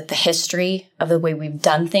recognized that the history of the way we've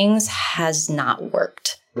done things has not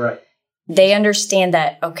worked. Right. They understand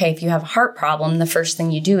that, okay, if you have a heart problem, the first thing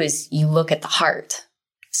you do is you look at the heart.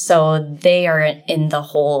 So they are in the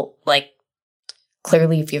whole, like,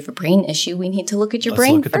 clearly if you have a brain issue, we need to look at your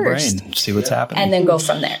brain look at first. the brain, see what's happening. And then go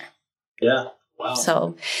from there. Yeah. Wow.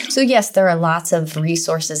 So yes, there are lots of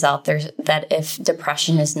resources out there that if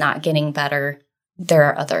depression is not getting better, there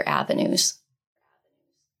are other avenues.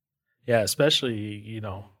 Yeah, especially,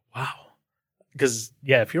 wow. Because,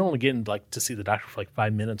 if you're only getting to see the doctor for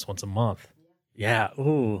 5 minutes once a month. Yeah.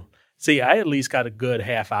 Ooh. See, I at least got a good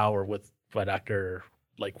half hour with my doctor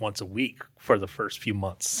once a week for the first few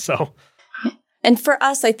months. So. And for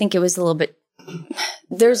us, I think it was a little bit,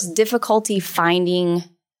 there's difficulty finding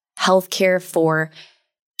healthcare for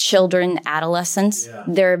children, adolescents. Yeah.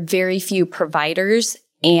 There are very few providers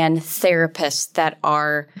and therapists that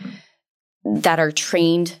are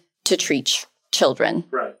trained to treat children.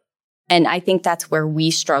 Right. And I think that's where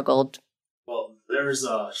we struggled. Well, there's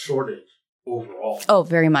a shortage overall. Oh,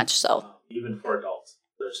 very much so. Even for adults,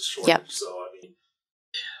 there's a shortage. Yep. So, I mean,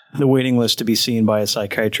 the waiting list to be seen by a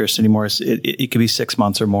psychiatrist anymore, it could be 6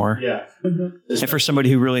 months or more. Yeah. Mm-hmm. And for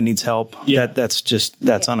somebody who really needs help,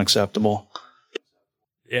 that's unacceptable.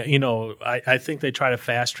 Yeah, I think they try to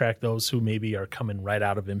fast track those who maybe are coming right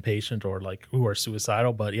out of inpatient or who are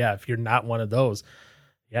suicidal. But if you're not one of those,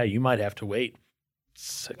 you might have to wait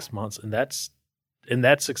 6 months. And in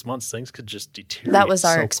that 6 months, things could just deteriorate. That was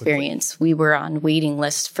our so experience. quickly. We were on waiting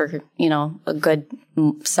lists for, a good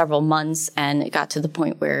several months. And it got to the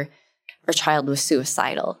point where our child was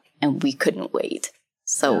suicidal and we couldn't wait.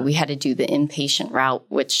 So we had to do the inpatient route,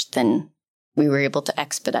 which then we were able to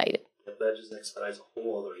expedite it. That just expedites a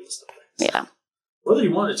whole other list of things. Yeah. Whether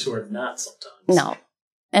you want it to or not sometimes. No.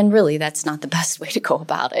 And really, that's not the best way to go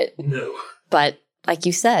about it. No. But like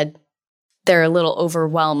you said, they're a little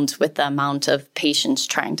overwhelmed with the amount of patients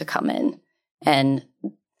trying to come in and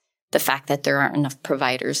the fact that there aren't enough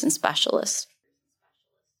providers and specialists.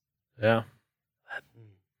 Yeah.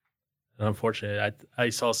 And unfortunately, I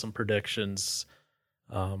saw some predictions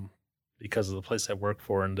because of the place I work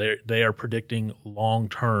for, and they are predicting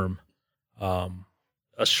long-term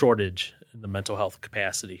a shortage in the mental health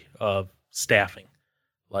capacity of staffing.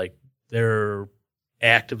 They're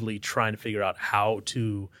actively trying to figure out how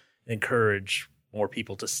to encourage more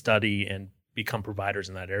people to study and become providers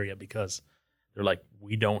in that area because they're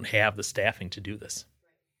we don't have the staffing to do this.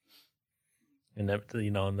 And that,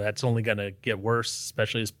 and that's only going to get worse,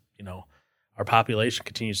 especially as, our population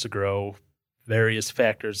continues to grow. Various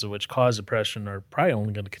factors of which cause depression are probably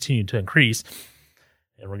only going to continue to increase.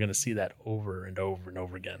 And we're going to see that over and over and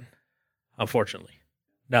over again, unfortunately.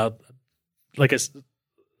 Now,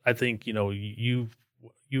 I think, you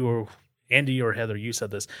or Andy or Heather, you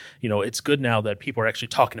said this, it's good now that people are actually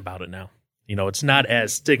talking about it now. It's not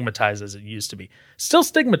as stigmatized as it used to be. Still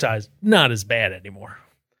stigmatized, not as bad anymore.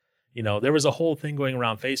 There was a whole thing going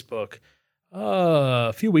around Facebook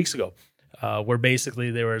a few weeks ago where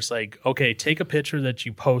basically they were just okay, take a picture that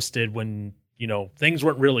you posted when, things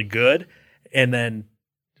weren't really good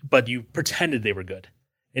but you pretended they were good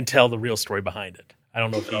and tell the real story behind it. I don't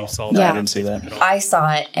know if you saw that. Yeah, I didn't see that. I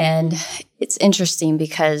saw it, and it's interesting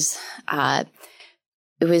because it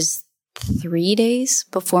was 3 days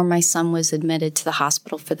before my son was admitted to the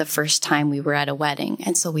hospital for the first time. We were at a wedding,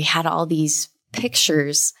 and so we had all these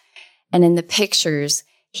pictures, and in the pictures,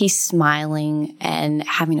 he's smiling and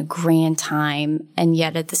having a grand time, and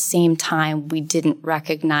yet at the same time, we didn't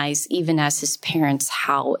recognize, even as his parents,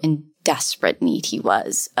 how in desperate need he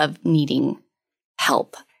was of needing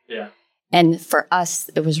help. Yeah. And for us,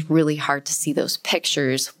 it was really hard to see those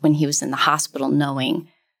pictures when he was in the hospital, knowing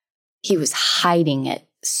he was hiding it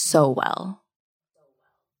so well.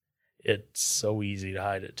 It's so easy to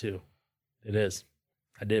hide it, too. It is.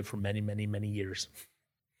 I did it for many, many, many years.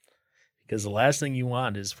 Because the last thing you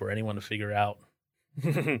want is for anyone to figure out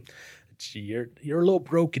you're a little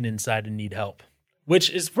broken inside and need help, which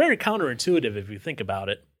is very counterintuitive if you think about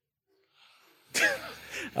it.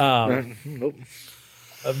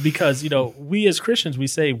 Because, we as Christians, we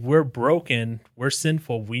say we're broken, we're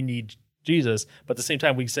sinful, we need Jesus. But at the same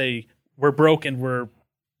time, we say we're broken, we're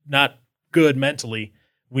not good mentally,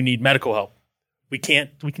 we need medical help. We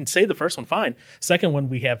can say the first one fine. Second one,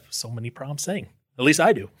 we have so many problems saying. At least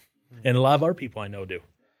I do. And a lot of our people I know do.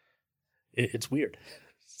 It's weird.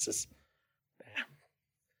 It's just,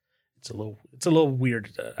 it's a little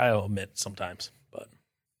weird, I'll admit sometimes. But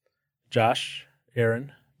Josh,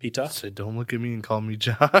 Aaron, Pita. Say, don't look at me and call me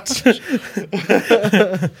Josh.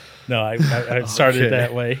 No, I started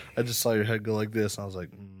that way. I just saw your head go like this, and I was like,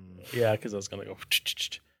 Yeah, because I was going to go.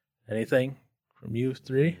 Anything from you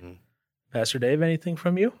three? Pastor Dave, anything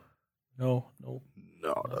from you? No,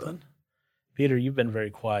 nothing. Peter, you've been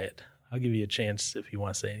very quiet. I'll give you a chance if you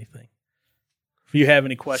want to say anything. If you have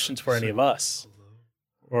any questions for any of us,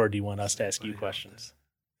 or do you want us to ask you questions?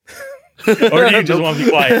 Or do you just want to be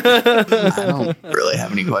quiet? I don't really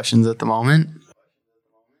have any questions at the moment.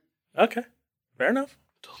 Okay, fair enough.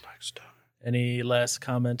 Till next time. Any last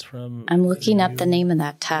comments from? I'm looking up the name of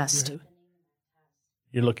that test.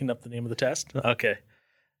 You're looking up the name of the test? Okay.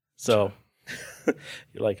 So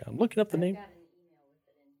you're like, I'm looking up the name.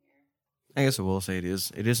 I guess I will say it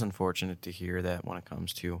is unfortunate to hear that when it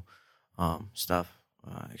comes to stuff,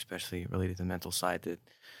 especially related to the mental side, that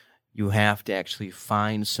you have to actually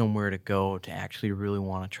find somewhere to go to actually really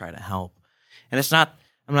want to try to help. And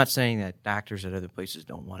I'm not saying that doctors at other places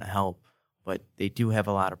don't want to help, but they do have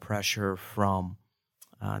a lot of pressure from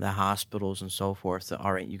the hospitals and so forth. That,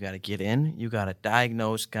 all right, you got to get in, you got to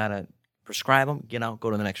diagnose, got to prescribe them, get out, go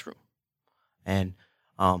to the next room. And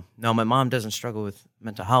now my mom doesn't struggle with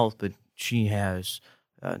mental health, but she has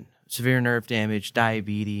severe nerve damage,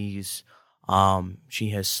 diabetes.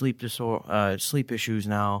 She has sleep issues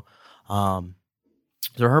now. So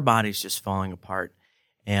her body's just falling apart.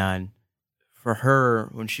 And for her,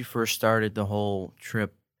 when she first started the whole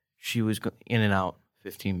trip, she was in and out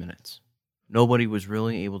 15 minutes. Nobody was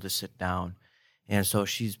really able to sit down. And so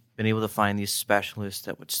she's been able to find these specialists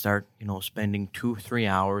that would start, spending 2-3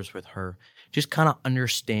 hours with her, just kind of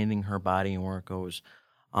understanding her body and where it goes,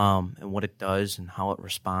 and what it does and how it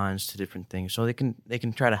responds to different things. So they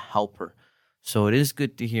can try to help her. So it is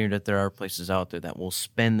good to hear that there are places out there that will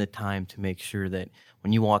spend the time to make sure that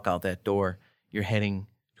when you walk out that door, you're heading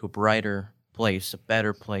to a brighter place, a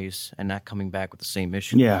better place, and not coming back with the same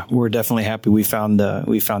issue. Yeah, we're definitely happy we found the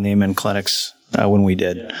Amen Clinics when we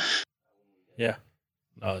did. Yeah.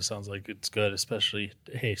 Oh, it sounds like it's good, especially,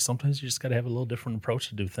 hey, sometimes you just got to have a little different approach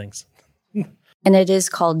to do things. And it is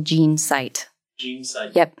called GeneSight.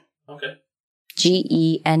 GeneSight? Yep. Okay.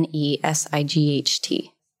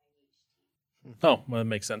 GeneSight. Oh, well, that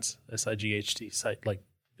makes sense. SIGHT, sight, like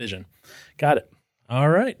vision. Got it. All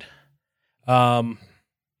right.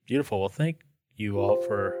 Beautiful. Well, thank you all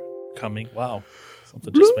for coming. Wow.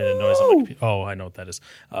 Something just made a noise on my computer. Oh, I know what that is.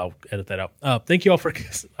 I'll edit that out. Thank you all for,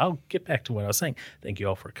 I'll get back to what I was saying. Thank you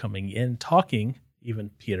all for coming in, talking, even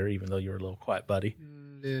Peter, even though you were a little quiet, buddy.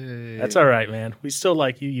 That's all right, man. We still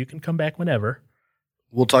like you. You can come back whenever.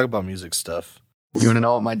 We'll talk about music stuff. You want to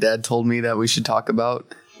know what my dad told me that we should talk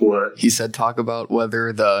about? What? He said talk about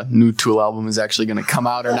whether the new Tool album is actually going to come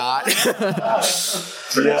out or not.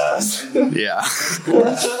 Yes. Yeah. Sounds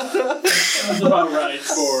about right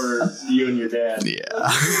for you and your dad. Yeah.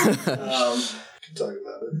 Can talk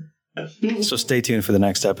about it. So stay tuned for the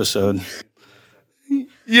next episode.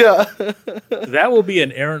 Yeah. That will be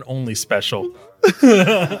an Aaron only special.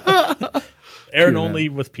 Aaron only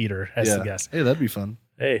with Peter as the guest. Hey, that'd be fun.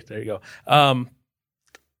 Hey, there you go.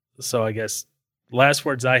 So I guess last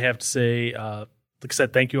words I have to say, like I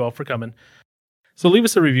said, thank you all for coming. So leave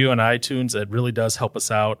us a review on iTunes. It really does help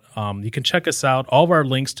us out. You can check us out. All of our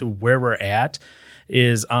links to where we're at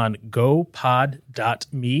is on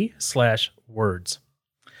gopod.me/words.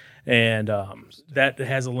 And that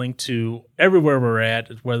has a link to everywhere we're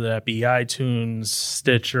at, whether that be iTunes,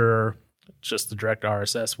 Stitcher, just the direct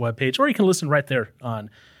RSS webpage, or you can listen right there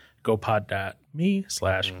on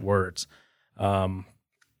gopod.me/words.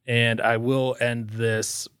 And I will end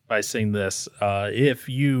this by saying this. If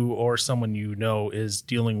you or someone you know is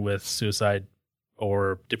dealing with suicide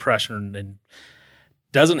or depression and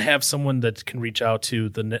doesn't have someone that can reach out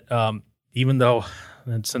to, even though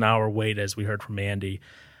it's an hour wait, as we heard from Andy,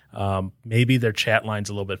 maybe their chat line's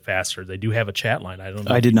a little bit faster. They do have a chat line. I don't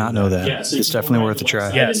know. I did not know that. Yeah, so it's definitely worth a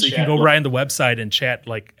try. Yeah, so you can go right on the website and chat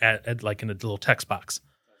like like in a little text box.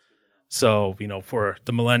 So, for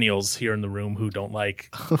the millennials here in the room who don't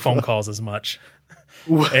like phone calls as much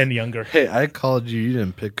and younger. Hey, I called you. You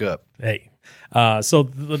didn't pick up. Hey. So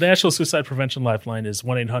the National Suicide Prevention Lifeline is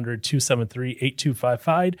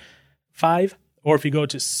 1-800-273-8255. Or if you go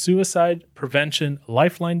to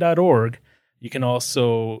suicidepreventionlifeline.org, you can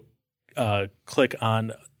also click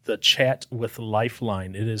on the chat with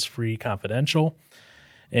Lifeline. It is free, confidential.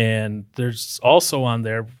 And there's also on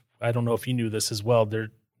there, I don't know if you knew this as well,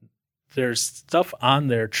 there's stuff on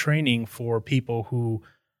there, training for people who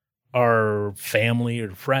are family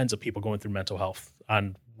or friends of people going through mental health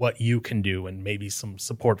on what you can do and maybe some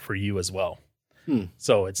support for you as well.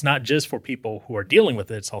 So it's not just for people who are dealing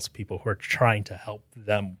with it, it's also people who are trying to help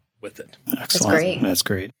them with it. Excellent. That's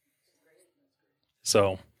great.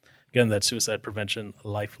 So again, that's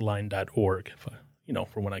suicidepreventionlifeline.org.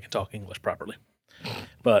 for when I can talk English properly.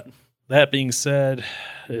 But that being said,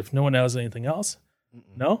 if no one has anything else,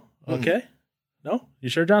 no? Okay. No? You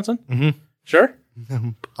sure, Johnson? Mm-hmm. Sure?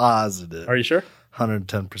 I'm positive. Are you sure?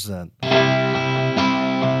 110%.